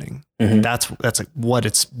video editing. That's what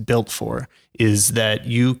it's built for, is that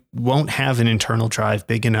you won't have an internal drive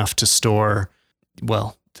big enough to store,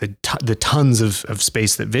 the tons of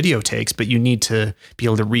space that video takes, but you need to be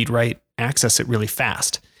able to read, write, access it really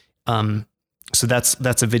fast. So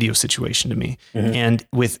that's a video situation to me. And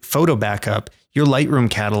with photo backup, your Lightroom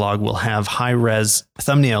catalog will have high res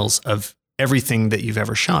thumbnails of everything that you've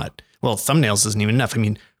ever shot. Well, thumbnails isn't even enough. I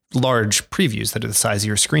mean, large previews that are the size of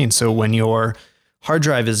your screen. So when your hard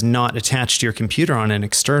drive is not attached to your computer on an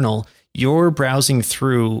external, you're browsing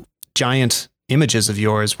through giant images of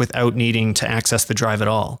yours without needing to access the drive at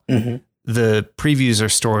all. The previews are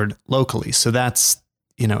stored locally. So that's,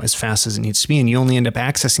 as fast as it needs to be. And you only end up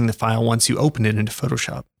accessing the file once you open it into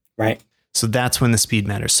Photoshop. Right. So that's when the speed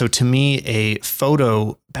matters. So to me, a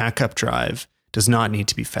photo backup drive does not need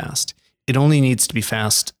to be fast. It only needs to be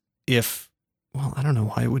fast I don't know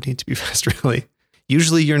why it would need to be fast, really.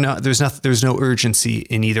 Usually there's no urgency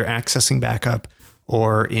in either accessing backup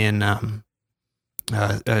or in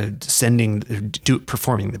performing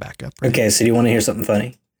the backup. Right? Okay, so do you want to hear something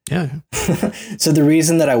funny? Yeah. So the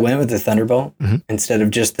reason that I went with the Thunderbolt instead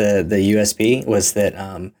of just the USB was that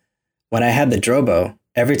when I had the Drobo,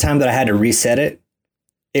 every time that I had to reset it,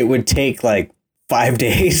 it would take 5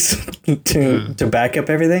 days to back up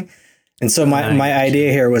everything. And so my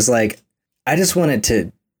idea here was I just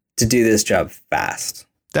wanted to do this job fast.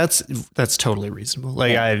 That's totally reasonable.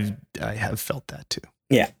 Like I have felt that too.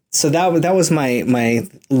 Yeah. So that was my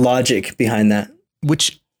logic behind that.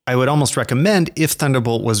 Which I would almost recommend if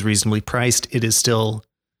Thunderbolt was reasonably priced. It is still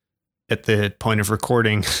at the point of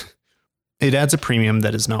recording. It adds a premium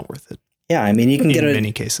that is not worth it. Yeah, I mean, you can get in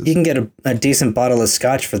many cases. You can get a decent bottle of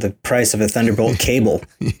scotch for the price of a Thunderbolt cable.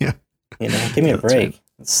 Yeah. You know, give me a break. Right.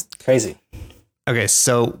 It's crazy. Okay,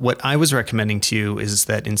 so what I was recommending to you is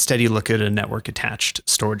that instead you look at a network attached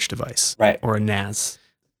storage device, right, or a NAS.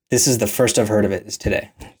 This is the first I've heard of it is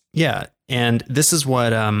today. Yeah, and this is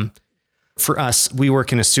what for us, we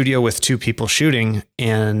work in a studio with 2 people shooting,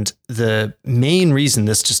 and the main reason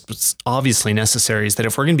this just was obviously necessary is that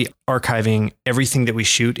if we're going to be archiving everything that we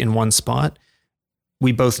shoot in one spot,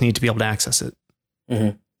 we both need to be able to access it.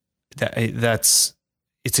 Mm-hmm.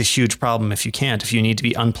 It's a huge problem if you can't. If you need to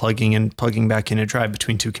be unplugging and plugging back in a drive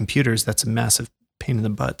between 2 computers, that's a massive pain in the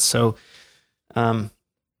butt. So,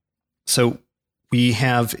 we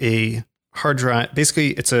have a hard drive.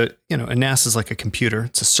 Basically, it's a NAS is like a computer.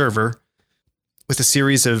 It's a server with a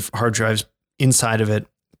series of hard drives inside of it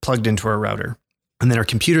plugged into our router. And then our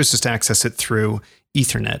computers just access it through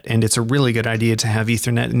Ethernet. And it's a really good idea to have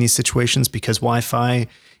Ethernet in these situations because Wi-Fi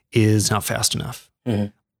is not fast enough.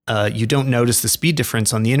 Mm-hmm. You don't notice the speed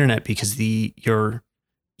difference on the internet because your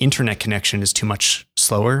internet connection is too much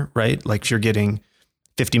slower, right? Like if you're getting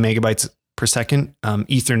 50 megabytes per second,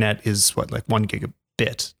 Ethernet is like 1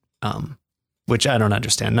 gigabit, which I don't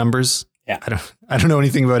understand numbers. Yeah. I don't know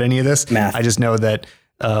anything about any of this. Math. I just know that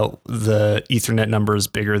the Ethernet number is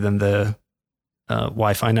bigger than the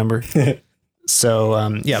Wi-Fi number.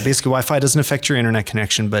 So basically Wi-Fi doesn't affect your internet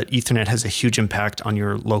connection, but Ethernet has a huge impact on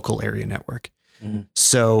your local area network. Mm-hmm.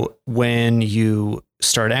 So when you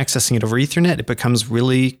start accessing it over Ethernet, it becomes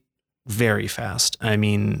really very fast. I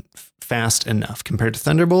mean, fast enough compared to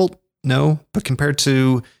Thunderbolt. No, but compared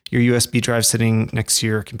to your USB drive sitting next to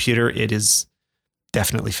your computer, it is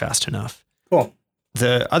definitely fast enough. Cool.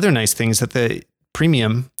 The other nice thing is that the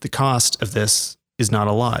cost of this is not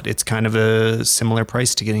a lot. It's kind of a similar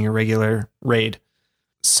price to getting a regular RAID.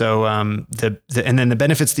 So and then the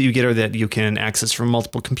benefits that you get are that you can access from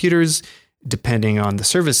multiple computers depending on the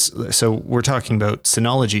service. So we're talking about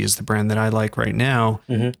Synology is the brand that I like right now.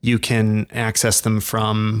 Mm-hmm. You can access them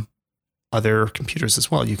from other computers as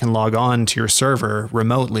well. You can log on to your server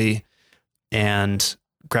remotely and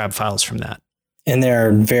grab files from that. And there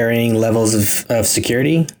are varying levels of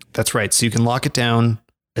security? That's right. So you can lock it down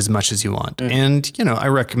as much as you want. Mm. And, I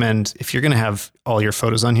recommend if you're going to have all your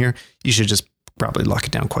photos on here, you should just probably lock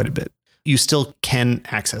it down quite a bit. You still can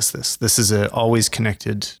access this. This is a always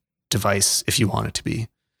connected device if you want it to be,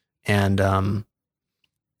 and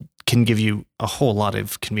can give you a whole lot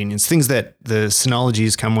of convenience. Things that the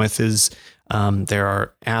Synologies come with is there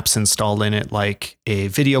are apps installed in it, like a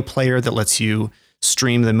video player that lets you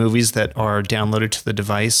stream the movies that are downloaded to the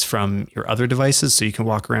device from your other devices. So you can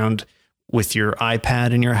walk around with your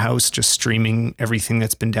iPad in your house, just streaming everything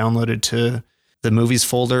that's been downloaded to the movies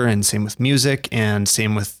folder, and same with music and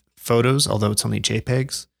same with photos, although it's only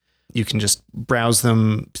JPEGs. You can just browse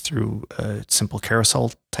them through a simple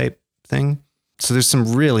carousel type thing. So there's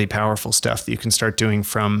some really powerful stuff that you can start doing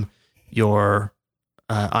from your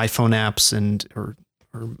iPhone apps or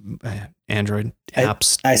Android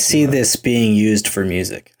apps. I see this being used for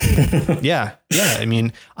music. Yeah. I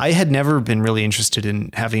mean, I had never been really interested in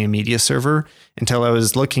having a media server until I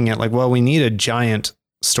was looking at we need a giant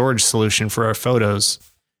storage solution for our photos.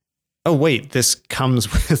 Oh, wait, this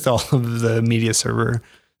comes with all of the media server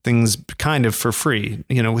things kind of for free,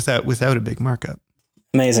 without a big markup.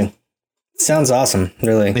 Amazing. Sounds awesome,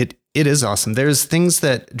 really. It is awesome. There's things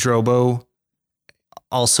that Drobo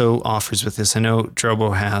also offers with this. I know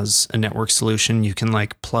Drobo has a network solution. You can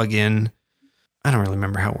plug in. I don't really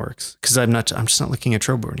remember how it works because I'm just not looking at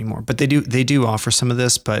Drobo anymore. But they do offer some of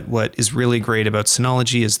this. But what is really great about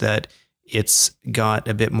Synology is that it's got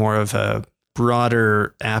a bit more of a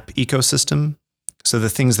broader app ecosystem. So the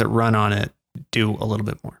things that run on it do a little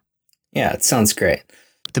bit more. Yeah, it sounds great.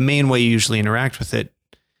 The main way you usually interact with it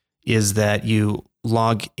is that you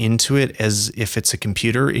log into it as if it's a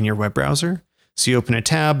computer in your web browser. So you open a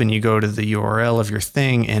tab and you go to the URL of your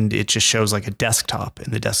thing, and it just shows like a desktop,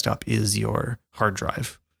 and the desktop is your hard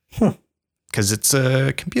drive because it's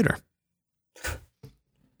a computer.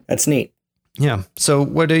 That's neat. Yeah. So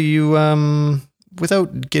what are you,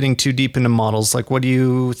 without getting too deep into models, what are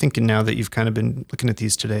you thinking now that you've kind of been looking at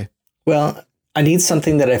these today? Well, I need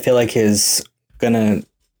something that I feel like is going to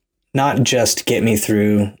not just get me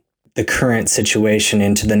through the current situation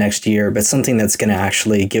into the next year, but something that's going to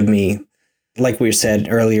actually give me, like we said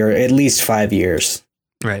earlier, at least 5 years.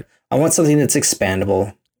 Right. I want something that's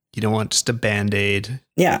expandable. You don't want just a Band-Aid.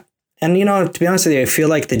 Yeah. And, to be honest with you, I feel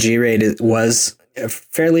like the G-Raid was a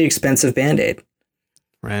fairly expensive Band-Aid.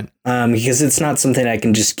 Right. Because it's not something I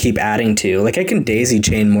can just keep adding to. Like, I can daisy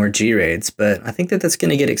chain more G-Raids, but I think that's going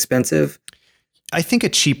to get expensive. I think a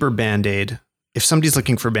cheaper Band-Aid, if somebody's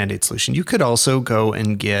looking for a Band-Aid solution, you could also go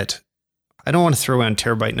and get, I don't want to throw around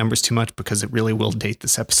terabyte numbers too much because it really will date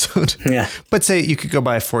this episode. Yeah. But say you could go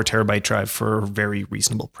buy a 4 terabyte drive for a very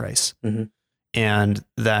reasonable price. Mm-hmm. And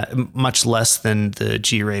that much less than the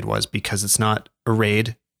G-Raid was because it's not a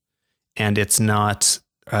RAID and it's not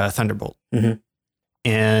Thunderbolt. Mm-hmm.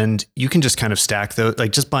 And you can just kind of stack those,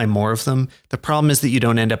 like just buy more of them. The problem is that you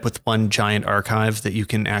don't end up with one giant archive that you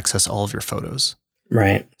can access all of your photos.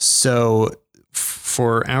 Right. So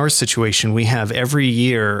for our situation, we have every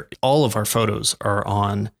year, all of our photos are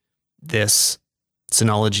on this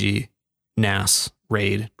Synology NAS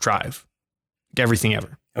RAID drive, everything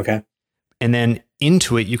ever. Okay. And then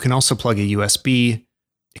into it, you can also plug a USB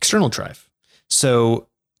external drive. So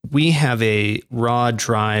we have a raw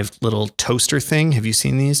drive little toaster thing. Have you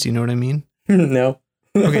seen these? Do you know what I mean? No.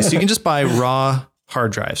 Okay, so you can just buy raw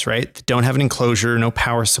hard drives, right? That don't have an enclosure, no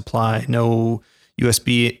power supply, no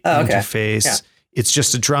USB interface. Yeah. It's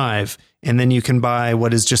just a drive. And then you can buy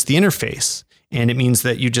what is just the interface. And it means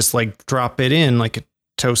that you just like drop it in like a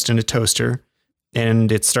toast in a toaster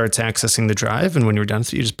and it starts accessing the drive. And when you're done,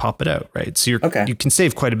 so you just pop it out, right? So you can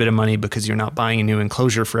save quite a bit of money because you're not buying a new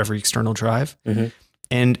enclosure for every external drive. Mm-hmm.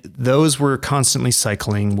 And those were constantly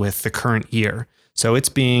cycling with the current year. So it's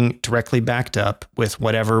being directly backed up with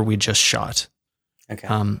whatever we just shot. Okay.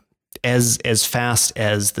 As fast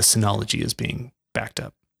as the Synology is being backed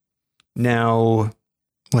up. Now,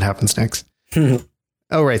 what happens next?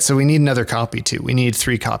 Oh, right. So we need another copy too. We need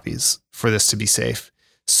 3 copies for this to be safe.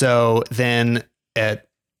 So then at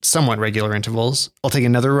somewhat regular intervals, I'll take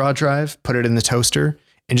another raw drive, put it in the toaster,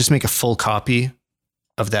 and just make a full copy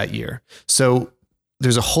of that year. So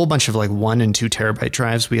there's a whole bunch of like 1 and 2 terabyte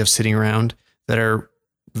drives we have sitting around that are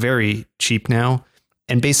very cheap now.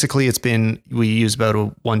 And basically we use about a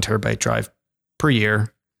 1 terabyte drive per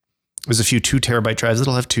year. There's a few 2 terabyte drives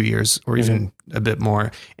that'll have 2 years or even a bit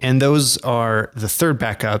more. And those are the third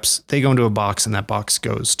backups. They go into a box and that box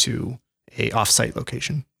goes to a offsite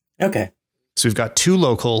location. Okay. So we've got 2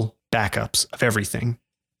 local backups of everything.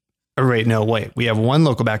 Oh, wait, no, wait. We have 1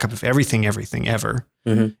 local backup of everything ever.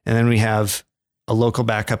 Mm-hmm. And then we have a local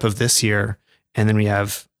backup of this year. And then we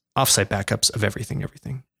have offsite backups of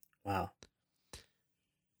everything. Wow.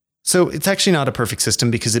 So it's actually not a perfect system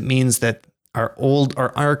because it means that our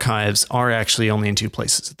archives are actually only in 2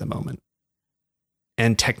 places at the moment.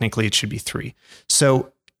 And technically it should be 3.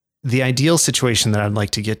 So the ideal situation that I'd like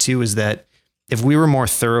to get to is that if we were more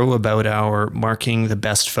thorough about our marking the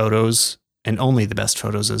best photos and only the best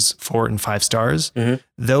photos as 4 and 5 stars,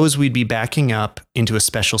 those we'd be backing up into a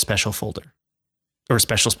special folder or a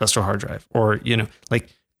special hard drive, or, like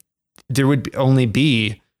there would only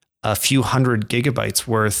be a few hundred gigabytes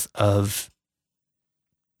worth of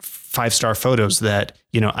 5-star photos that,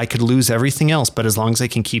 I could lose everything else, but as long as I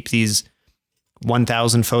can keep these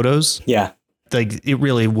 1,000 photos, like it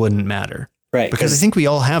really wouldn't matter. Right. Because I think we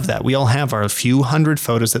all have that. We all have our few hundred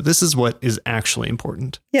photos that this is what is actually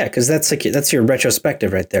important. Yeah. Cause that's your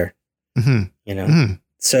retrospective right there. Mm-hmm. Mm-hmm.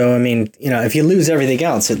 So, I mean, if you lose everything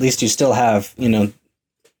else, at least you still have,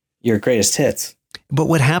 your greatest hits. But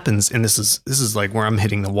what happens, and this is like where I'm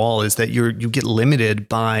hitting the wall, is that you get limited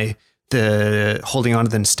by the holding on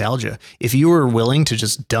to the nostalgia. If you were willing to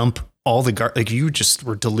just dump all the like you just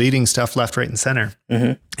were deleting stuff left, right, and center,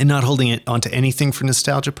 and not holding it onto anything for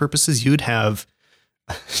nostalgia purposes, you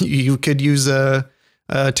could use a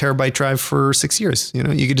terabyte drive for 6 years.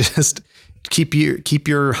 You could just keep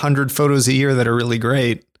your 100 photos a year that are really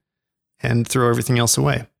great and throw everything else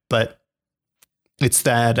away. But it's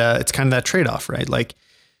kind of that trade-off, right? Like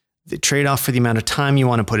the trade-off for the amount of time you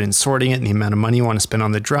want to put in sorting it and the amount of money you want to spend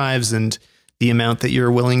on the drives and the amount that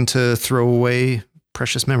you're willing to throw away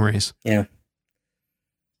precious memories. Yeah.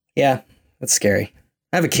 Yeah. That's scary.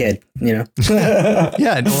 I have a kid, Yeah.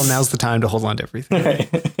 Well, now's the time to hold on to everything.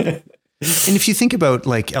 And if you think about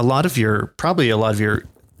like probably a lot of your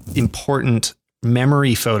important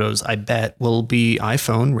memory photos, I bet will be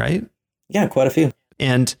iPhone, right? Yeah. Quite a few.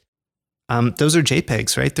 And those are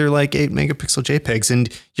JPEGs, right? They're like 8 megapixel JPEGs, and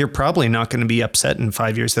you're probably not going to be upset in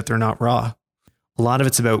 5 years that they're not raw. A lot of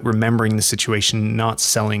it's about remembering the situation, not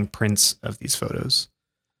selling prints of these photos.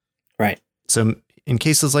 Right. So in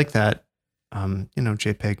cases like that,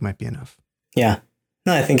 JPEG might be enough. Yeah.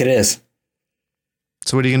 No, I think it is.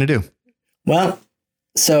 So what are you going to do? Well,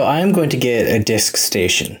 so I'm going to get a disk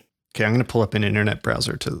station. Okay, I'm going to pull up an internet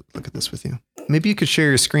browser to look at this with you. Maybe you could share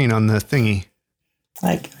your screen on the thingy.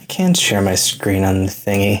 I can share my screen on the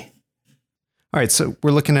thingy. All right, so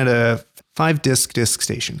we're looking at a 5-disc disk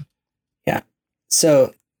station. Yeah.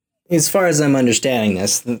 So as far as I'm understanding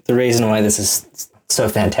this, the reason why this is so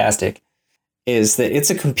fantastic is that it's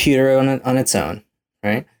a computer on its own,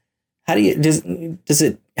 right? How do you does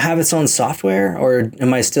it have its own software, or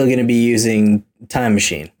am I still going to be using Time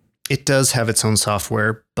Machine? It does have its own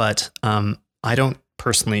software, but I don't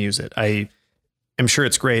personally use it. I am sure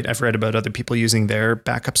it's great. I've read about other people using their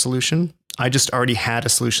backup solution. I just already had a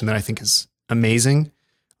solution that I think is amazing.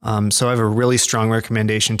 So I have a really strong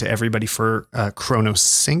recommendation to everybody for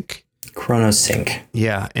ChronoSync. ChronoSync.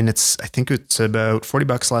 Yeah, and I think it's about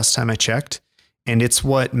 $40 last time I checked, and it's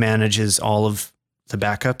what manages all of the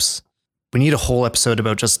backups. We need a whole episode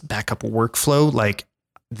about just backup workflow. Like,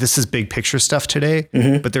 this is big picture stuff today,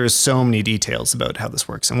 but there is so many details about how this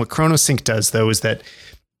works. And what ChronoSync does, though, is that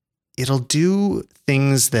it'll do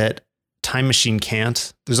things that Time Machine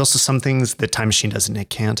can't. There's also some things that Time Machine does and it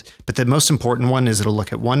can't. But the most important one is it'll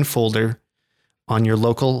look at one folder on your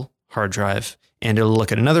local hard drive, and it'll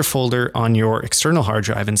look at another folder on your external hard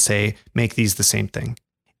drive and say, make these the same thing.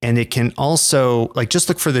 And it can also, like, just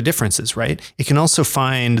look for the differences, right? It can also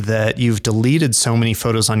find that you've deleted so many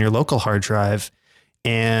photos on your local hard drive,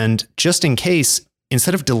 and just in case,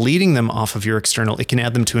 instead of deleting them off of your external, it can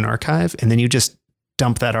add them to an archive, and then you just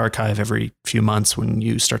dump that archive every few months when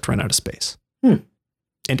you start to run out of space. And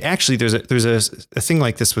actually, there's a thing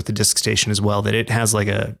like this with the disk station as well, that it has like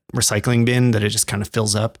a recycling bin that it just kind of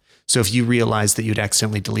fills up. So if you realize that you'd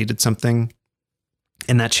accidentally deleted something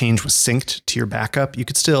and that change was synced to your backup, you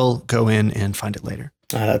could still go in and find it later.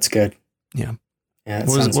 Oh, that's good. Yeah. Yeah.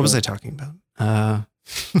 What was I talking about?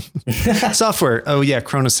 Software. Oh yeah.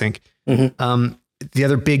 ChronoSync. The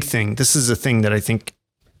other big thing, this is a thing that I think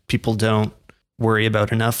people don't worry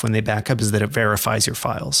about enough when they back up, is that it verifies your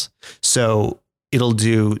files. So it'll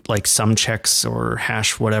do like some checks or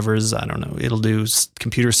hash whatever's, I don't know. It'll do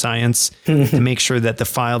computer science to make sure that the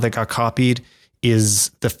file that got copied is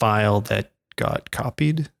the file that got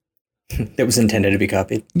copied. That was intended to be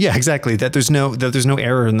copied. Yeah, exactly. That there's no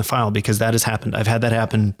error in the file, because that has happened. I've had that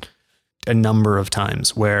happen a number of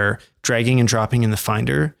times where dragging and dropping in the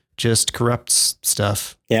Finder just corrupts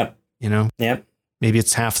stuff. Yep. You know? Yep. Maybe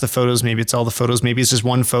it's half the photos, maybe it's all the photos, maybe it's just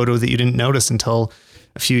one photo that you didn't notice until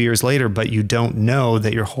a few years later, but you don't know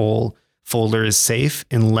that your whole folder is safe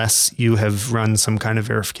unless you have run some kind of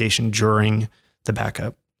verification during the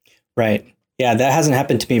backup. Right. Yeah, that hasn't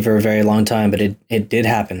happened to me for a very long time, but it did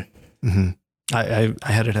happen. I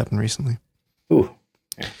had it happen recently. Ooh.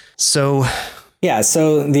 So yeah,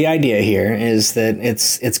 so the idea here is that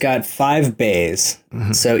it's got 5 bays.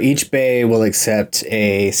 So each bay will accept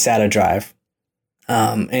a SATA drive.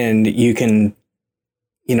 And you can,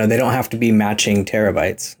 they don't have to be matching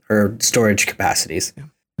terabytes or storage capacities.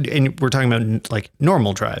 And we're talking about like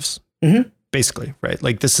normal drives, basically, right?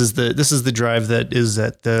 Like this is the drive that is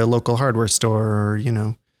at the local hardware store,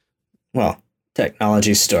 or, well,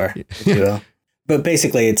 technology store, if you will. But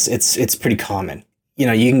basically it's pretty common.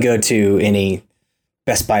 You can go to any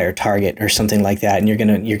Best Buy or Target or something like that, and you're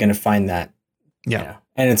going to find that. Yeah.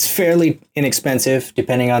 And it's fairly inexpensive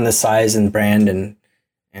depending on the size and brand and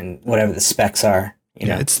whatever the specs are.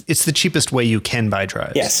 Yeah, it's the cheapest way you can buy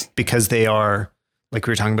drives. Yes. Because they are, like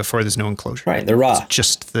we were talking before, there's no enclosure. Right, they're raw. It's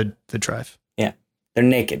just the drive. Yeah, they're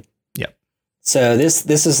naked. Yep. So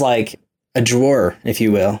this is like a drawer, if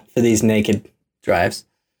you will, for these naked drives.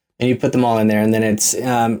 And you put them all in there, and then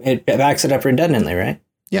it backs it up redundantly, right?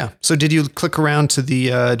 Yeah. So did you click around to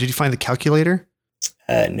did you find the calculator?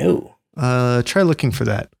 No. Try looking for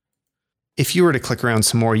that. If you were to click around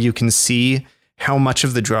some more, you can see how much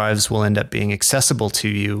of the drives will end up being accessible to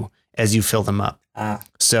you as you fill them up.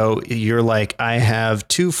 So you're like, I have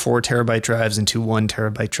 2 4 terabyte drives and 2 1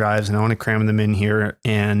 terabyte drives, and I want to cram them in here.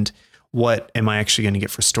 And what am I actually going to get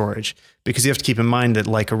for storage? Because you have to keep in mind that,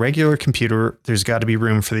 like a regular computer, there's got to be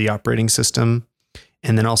room for the operating system,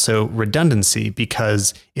 and then also redundancy,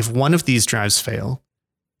 because if one of these drives fail,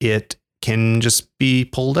 it can just be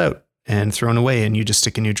pulled out and thrown away, and you just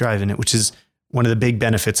stick a new drive in it, which is one of the big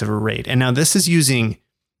benefits of a RAID. And now this is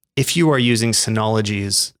if you are using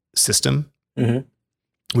Synology's system,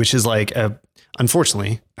 which is like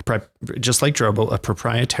unfortunately, just like Drobo, a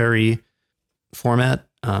proprietary format,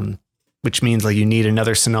 which means like you need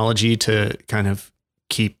another Synology to kind of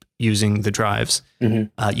keep using the drives.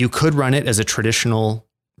 You could run it as a traditional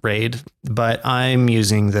RAID, but I'm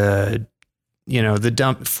using the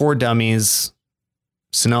for dummies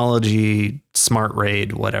Synology Smart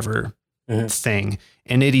RAID, whatever thing.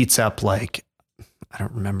 And it eats up like, I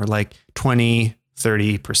don't remember, like 20,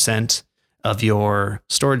 30% of your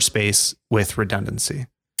storage space with redundancy.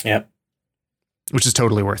 Yep. Which is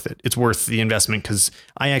totally worth it. It's worth the investment because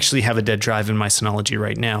I actually have a dead drive in my Synology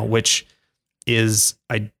right now, which is,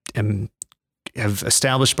 have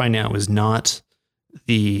established by now is not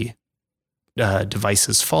the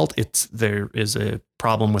device's fault. There is a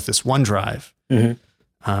problem with this OneDrive.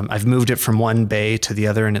 Mm-hmm. I've moved it from one bay to the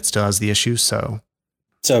other and it still has the issue. So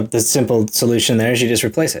the simple solution there is you just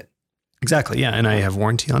replace it. Exactly. Yeah. And I have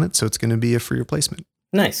warranty on it. So it's going to be a free replacement.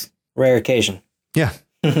 Nice. Rare occasion. Yeah.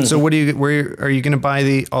 So where are you going to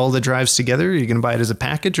buy all the drives together? Are you going to buy it as a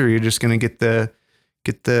package, or are you just going to get the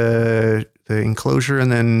enclosure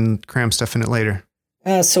and then cram stuff in it later?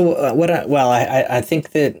 I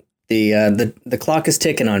think that the clock is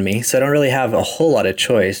ticking on me, so I don't really have a whole lot of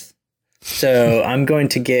choice. So I'm going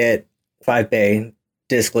to get 5-bay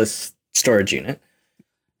diskless storage unit.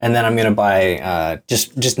 And then I'm going to buy,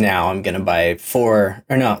 just now, I'm going to buy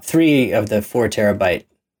 3 of the 4 terabyte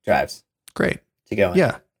drives. Great. To go in.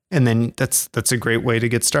 Yeah. And then that's a great way to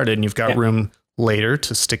get started. And you've got room later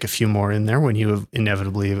to stick a few more in there when you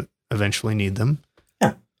inevitably eventually need them.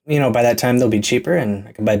 Yeah. By that time they'll be cheaper and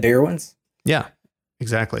I can buy bigger ones. Yeah,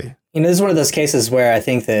 exactly. This is one of those cases where I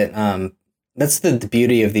think that that's the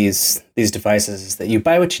beauty of these devices is that you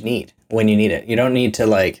buy what you need when you need it. You don't need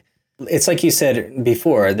to it's like you said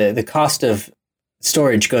before, the cost of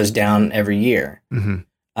storage goes down every year.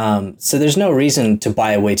 Mm-hmm. So there's no reason to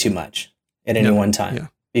buy way too much at any one time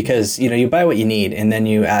because, you buy what you need and then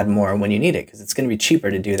you add more when you need it because it's going to be cheaper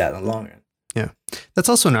to do that in the long run. Yeah. That's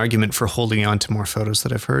also an argument for holding on to more photos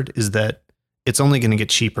that I've heard is that it's only going to get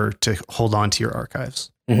cheaper to hold on to your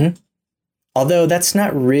archives. Mm-hmm. Although that's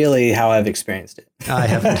not really how I've experienced it. I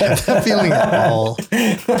haven't had that feeling at all.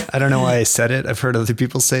 I don't know why I said it. I've heard other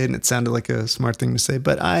people say it and it sounded like a smart thing to say,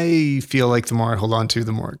 but I feel like the more I hold on to,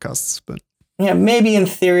 the more it costs. But yeah, maybe in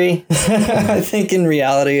theory. I think in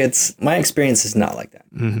reality, my experience is not like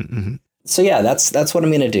that. Mm-hmm, mm-hmm. So yeah, that's what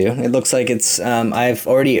I'm going to do. It looks like it's, I've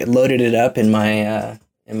already loaded it up in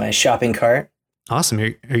my shopping cart. Awesome. Are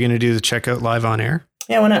you going to do the checkout live on air?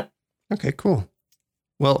 Yeah, why not? Okay, cool.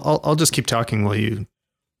 Well, I'll just keep talking while you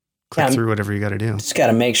click through whatever you got to do. Just got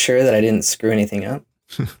to make sure that I didn't screw anything up.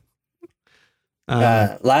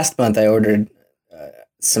 Last month I ordered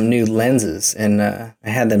some new lenses and I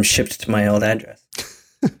had them shipped to my old address.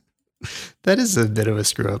 That is a bit of a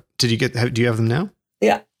screw up. Do you have them now?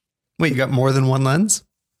 Yeah. Wait, you got more than one lens?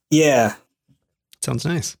 Yeah. Sounds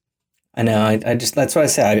nice. I know. I just, that's why I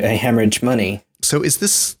say I hemorrhage money. So is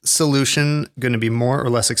this solution going to be more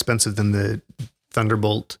or less expensive than the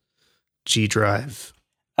Thunderbolt G drive?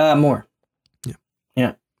 More.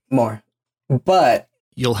 Yeah, more. But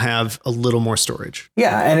you'll have a little more storage.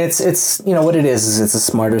 Yeah, and it's what it is it's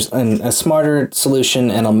a smarter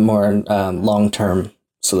solution and a more long-term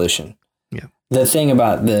solution. Yeah. The thing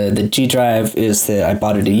about the G drive is that I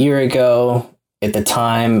bought it a year ago. At the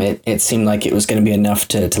time, it seemed like it was going to be enough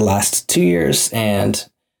to last 2 years, and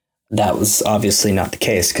that was obviously not the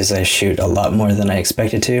case because I shoot a lot more than I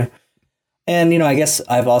expected to. And, I guess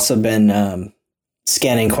I've also been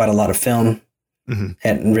scanning quite a lot of film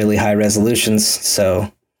at really high resolutions.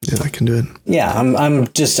 So yeah, I can do it. Yeah,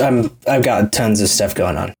 I've got tons of stuff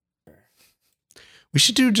going on. We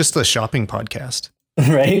should do just a shopping podcast.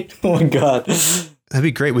 Right? Oh my God. That'd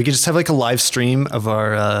be great. We could just have like a live stream of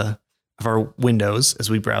our windows as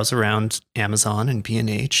we browse around Amazon and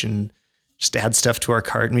B&H and just add stuff to our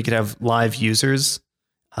cart, and we could have live users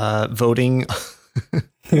voting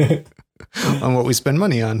on what we spend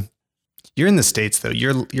money on. You're in the States though.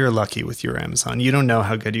 You're lucky with your Amazon. You don't know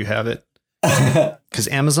how good you have it because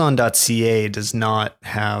Amazon.ca does not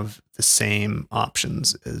have the same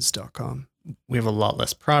options as .com. We have a lot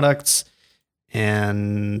less products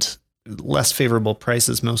and less favorable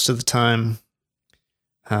prices most of the time.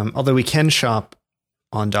 Although we can shop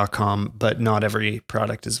on .com, but not every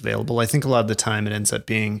product is available. I think a lot of the time it ends up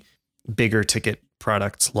being bigger ticket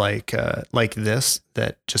products like this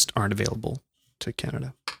that just aren't available to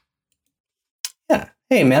Canada. Yeah.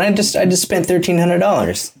 Hey man, I just spent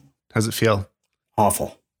 $1,300. How's it feel?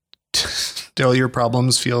 Awful. Do all your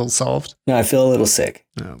problems feel solved? No, I feel a little sick.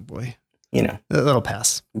 Oh boy. That'll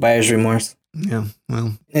pass. Buyer's remorse. Yeah.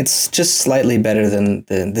 Well, it's just slightly better than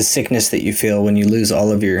the sickness that you feel when you lose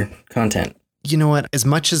all of your content. You know what? As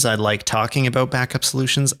much as I like talking about backup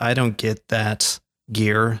solutions, I don't get that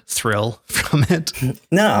gear thrill from it.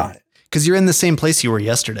 No. Because you're in the same place you were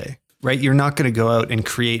yesterday, right? You're not going to go out and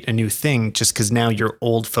create a new thing just because now your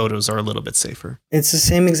old photos are a little bit safer. It's the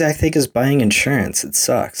same exact thing as buying insurance. It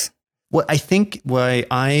sucks. Well, I think why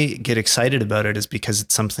I get excited about it is because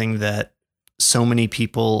it's something that so many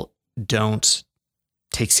people don't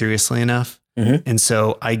take seriously enough. Mhm. And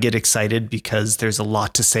so I get excited because there's a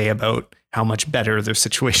lot to say about how much better their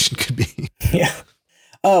situation could be. Yeah.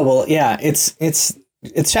 Oh, well, yeah, it's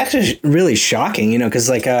actually really shocking, because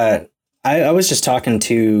like I was just talking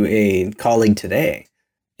to a colleague today,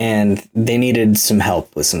 and they needed some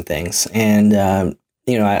help with some things, and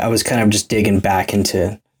I was kind of just digging back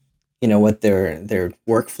into what their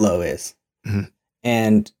workflow is, Mhm.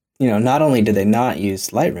 and not only do they not use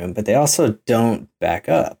Lightroom, but they also don't back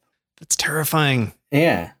up. That's terrifying.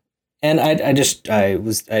 Yeah, and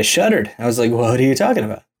I shuddered. I was like, "What are you talking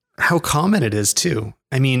about?" How common it is too.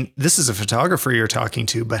 I mean, this is a photographer you're talking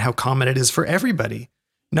to, but how common it is for everybody.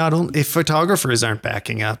 Not only if photographers aren't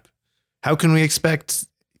backing up, how can we expect,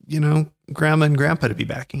 grandma and grandpa to be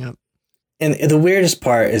backing up? And the weirdest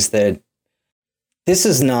part is that this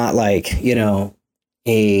is not like,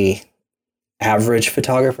 a average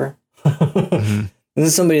photographer. Mhm. This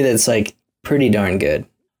is somebody that's like pretty darn good.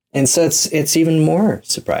 And so it's even more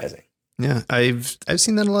surprising. Yeah, I've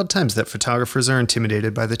seen that a lot of times, that photographers are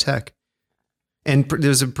intimidated by the tech. And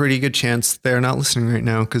there's a pretty good chance they're not listening right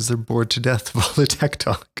now because they're bored to death of all the tech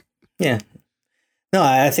talk. Yeah. No,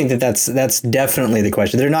 I think that's definitely the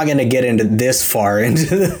question. They're not going to get into this far into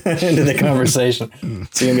the conversation. So you're going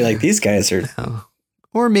to be like, these guys are. No.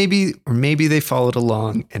 Or maybe they followed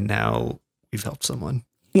along and now we've helped someone.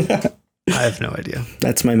 I have no idea.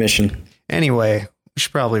 That's my mission. Anyway, we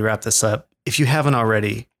should probably wrap this up. If you haven't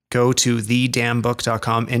already, go to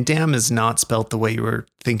thedambook.com. And DAM is not spelt the way you were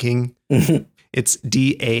thinking. It's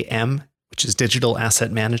DAM, which is Digital Asset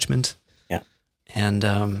Management. Yeah.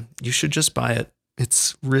 And you should just buy it.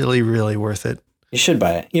 It's really, really worth it. You should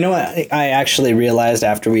buy it. You know what I actually realized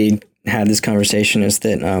after we had this conversation is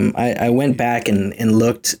that I went back and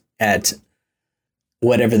looked at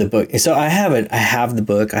whatever the book. So I have it. I have the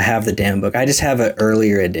book. I have the DAM book. I just have an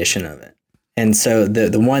earlier edition of it. And so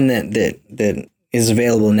the one that is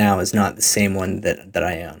available now is not the same one that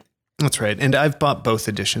I own. That's right. And I've bought both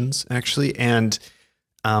editions, actually. And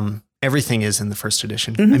everything is in the first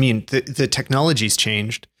edition. Mm-hmm. I mean, the technology's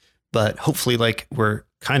changed, but hopefully, like we're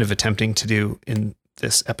kind of attempting to do in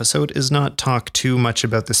this episode, is not talk too much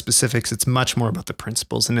about the specifics. It's much more about the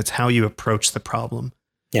principles, and it's how you approach the problem.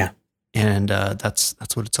 Yeah. And that's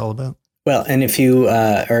what it's all about. Well, and if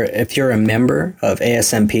you're a member of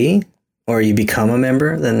ASMP or you become a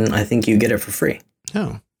member, then I think you get it for free.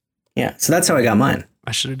 Oh, Yeah. So that's how I got mine.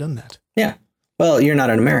 I should have done that. Yeah. Well, you're not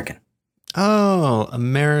an American. Oh,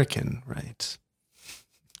 American. Right.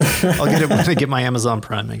 I'll get it when I get my Amazon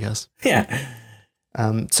Prime, I guess. Yeah.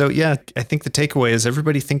 So yeah, I think the takeaway is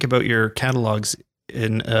everybody think about your catalogs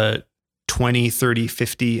in a 20, 30,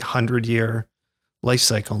 50, 100-year life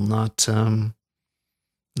cycle, not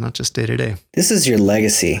just day to day. This is your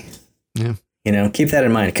legacy. Yeah. Keep that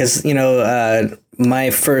in mind because, my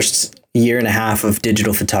first year and a half of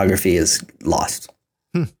digital photography is lost.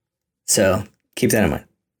 So keep that in mind.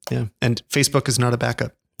 Yeah. And Facebook is not a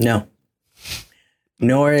backup. No.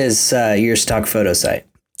 Nor is your stock photo site.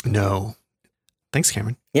 No. Thanks,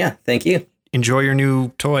 Cameron. Yeah. Thank you. Enjoy your new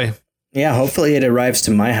toy. Yeah. Hopefully it arrives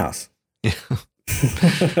to my house. Yeah. All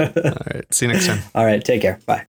right. See you next time. All right. Take care. Bye.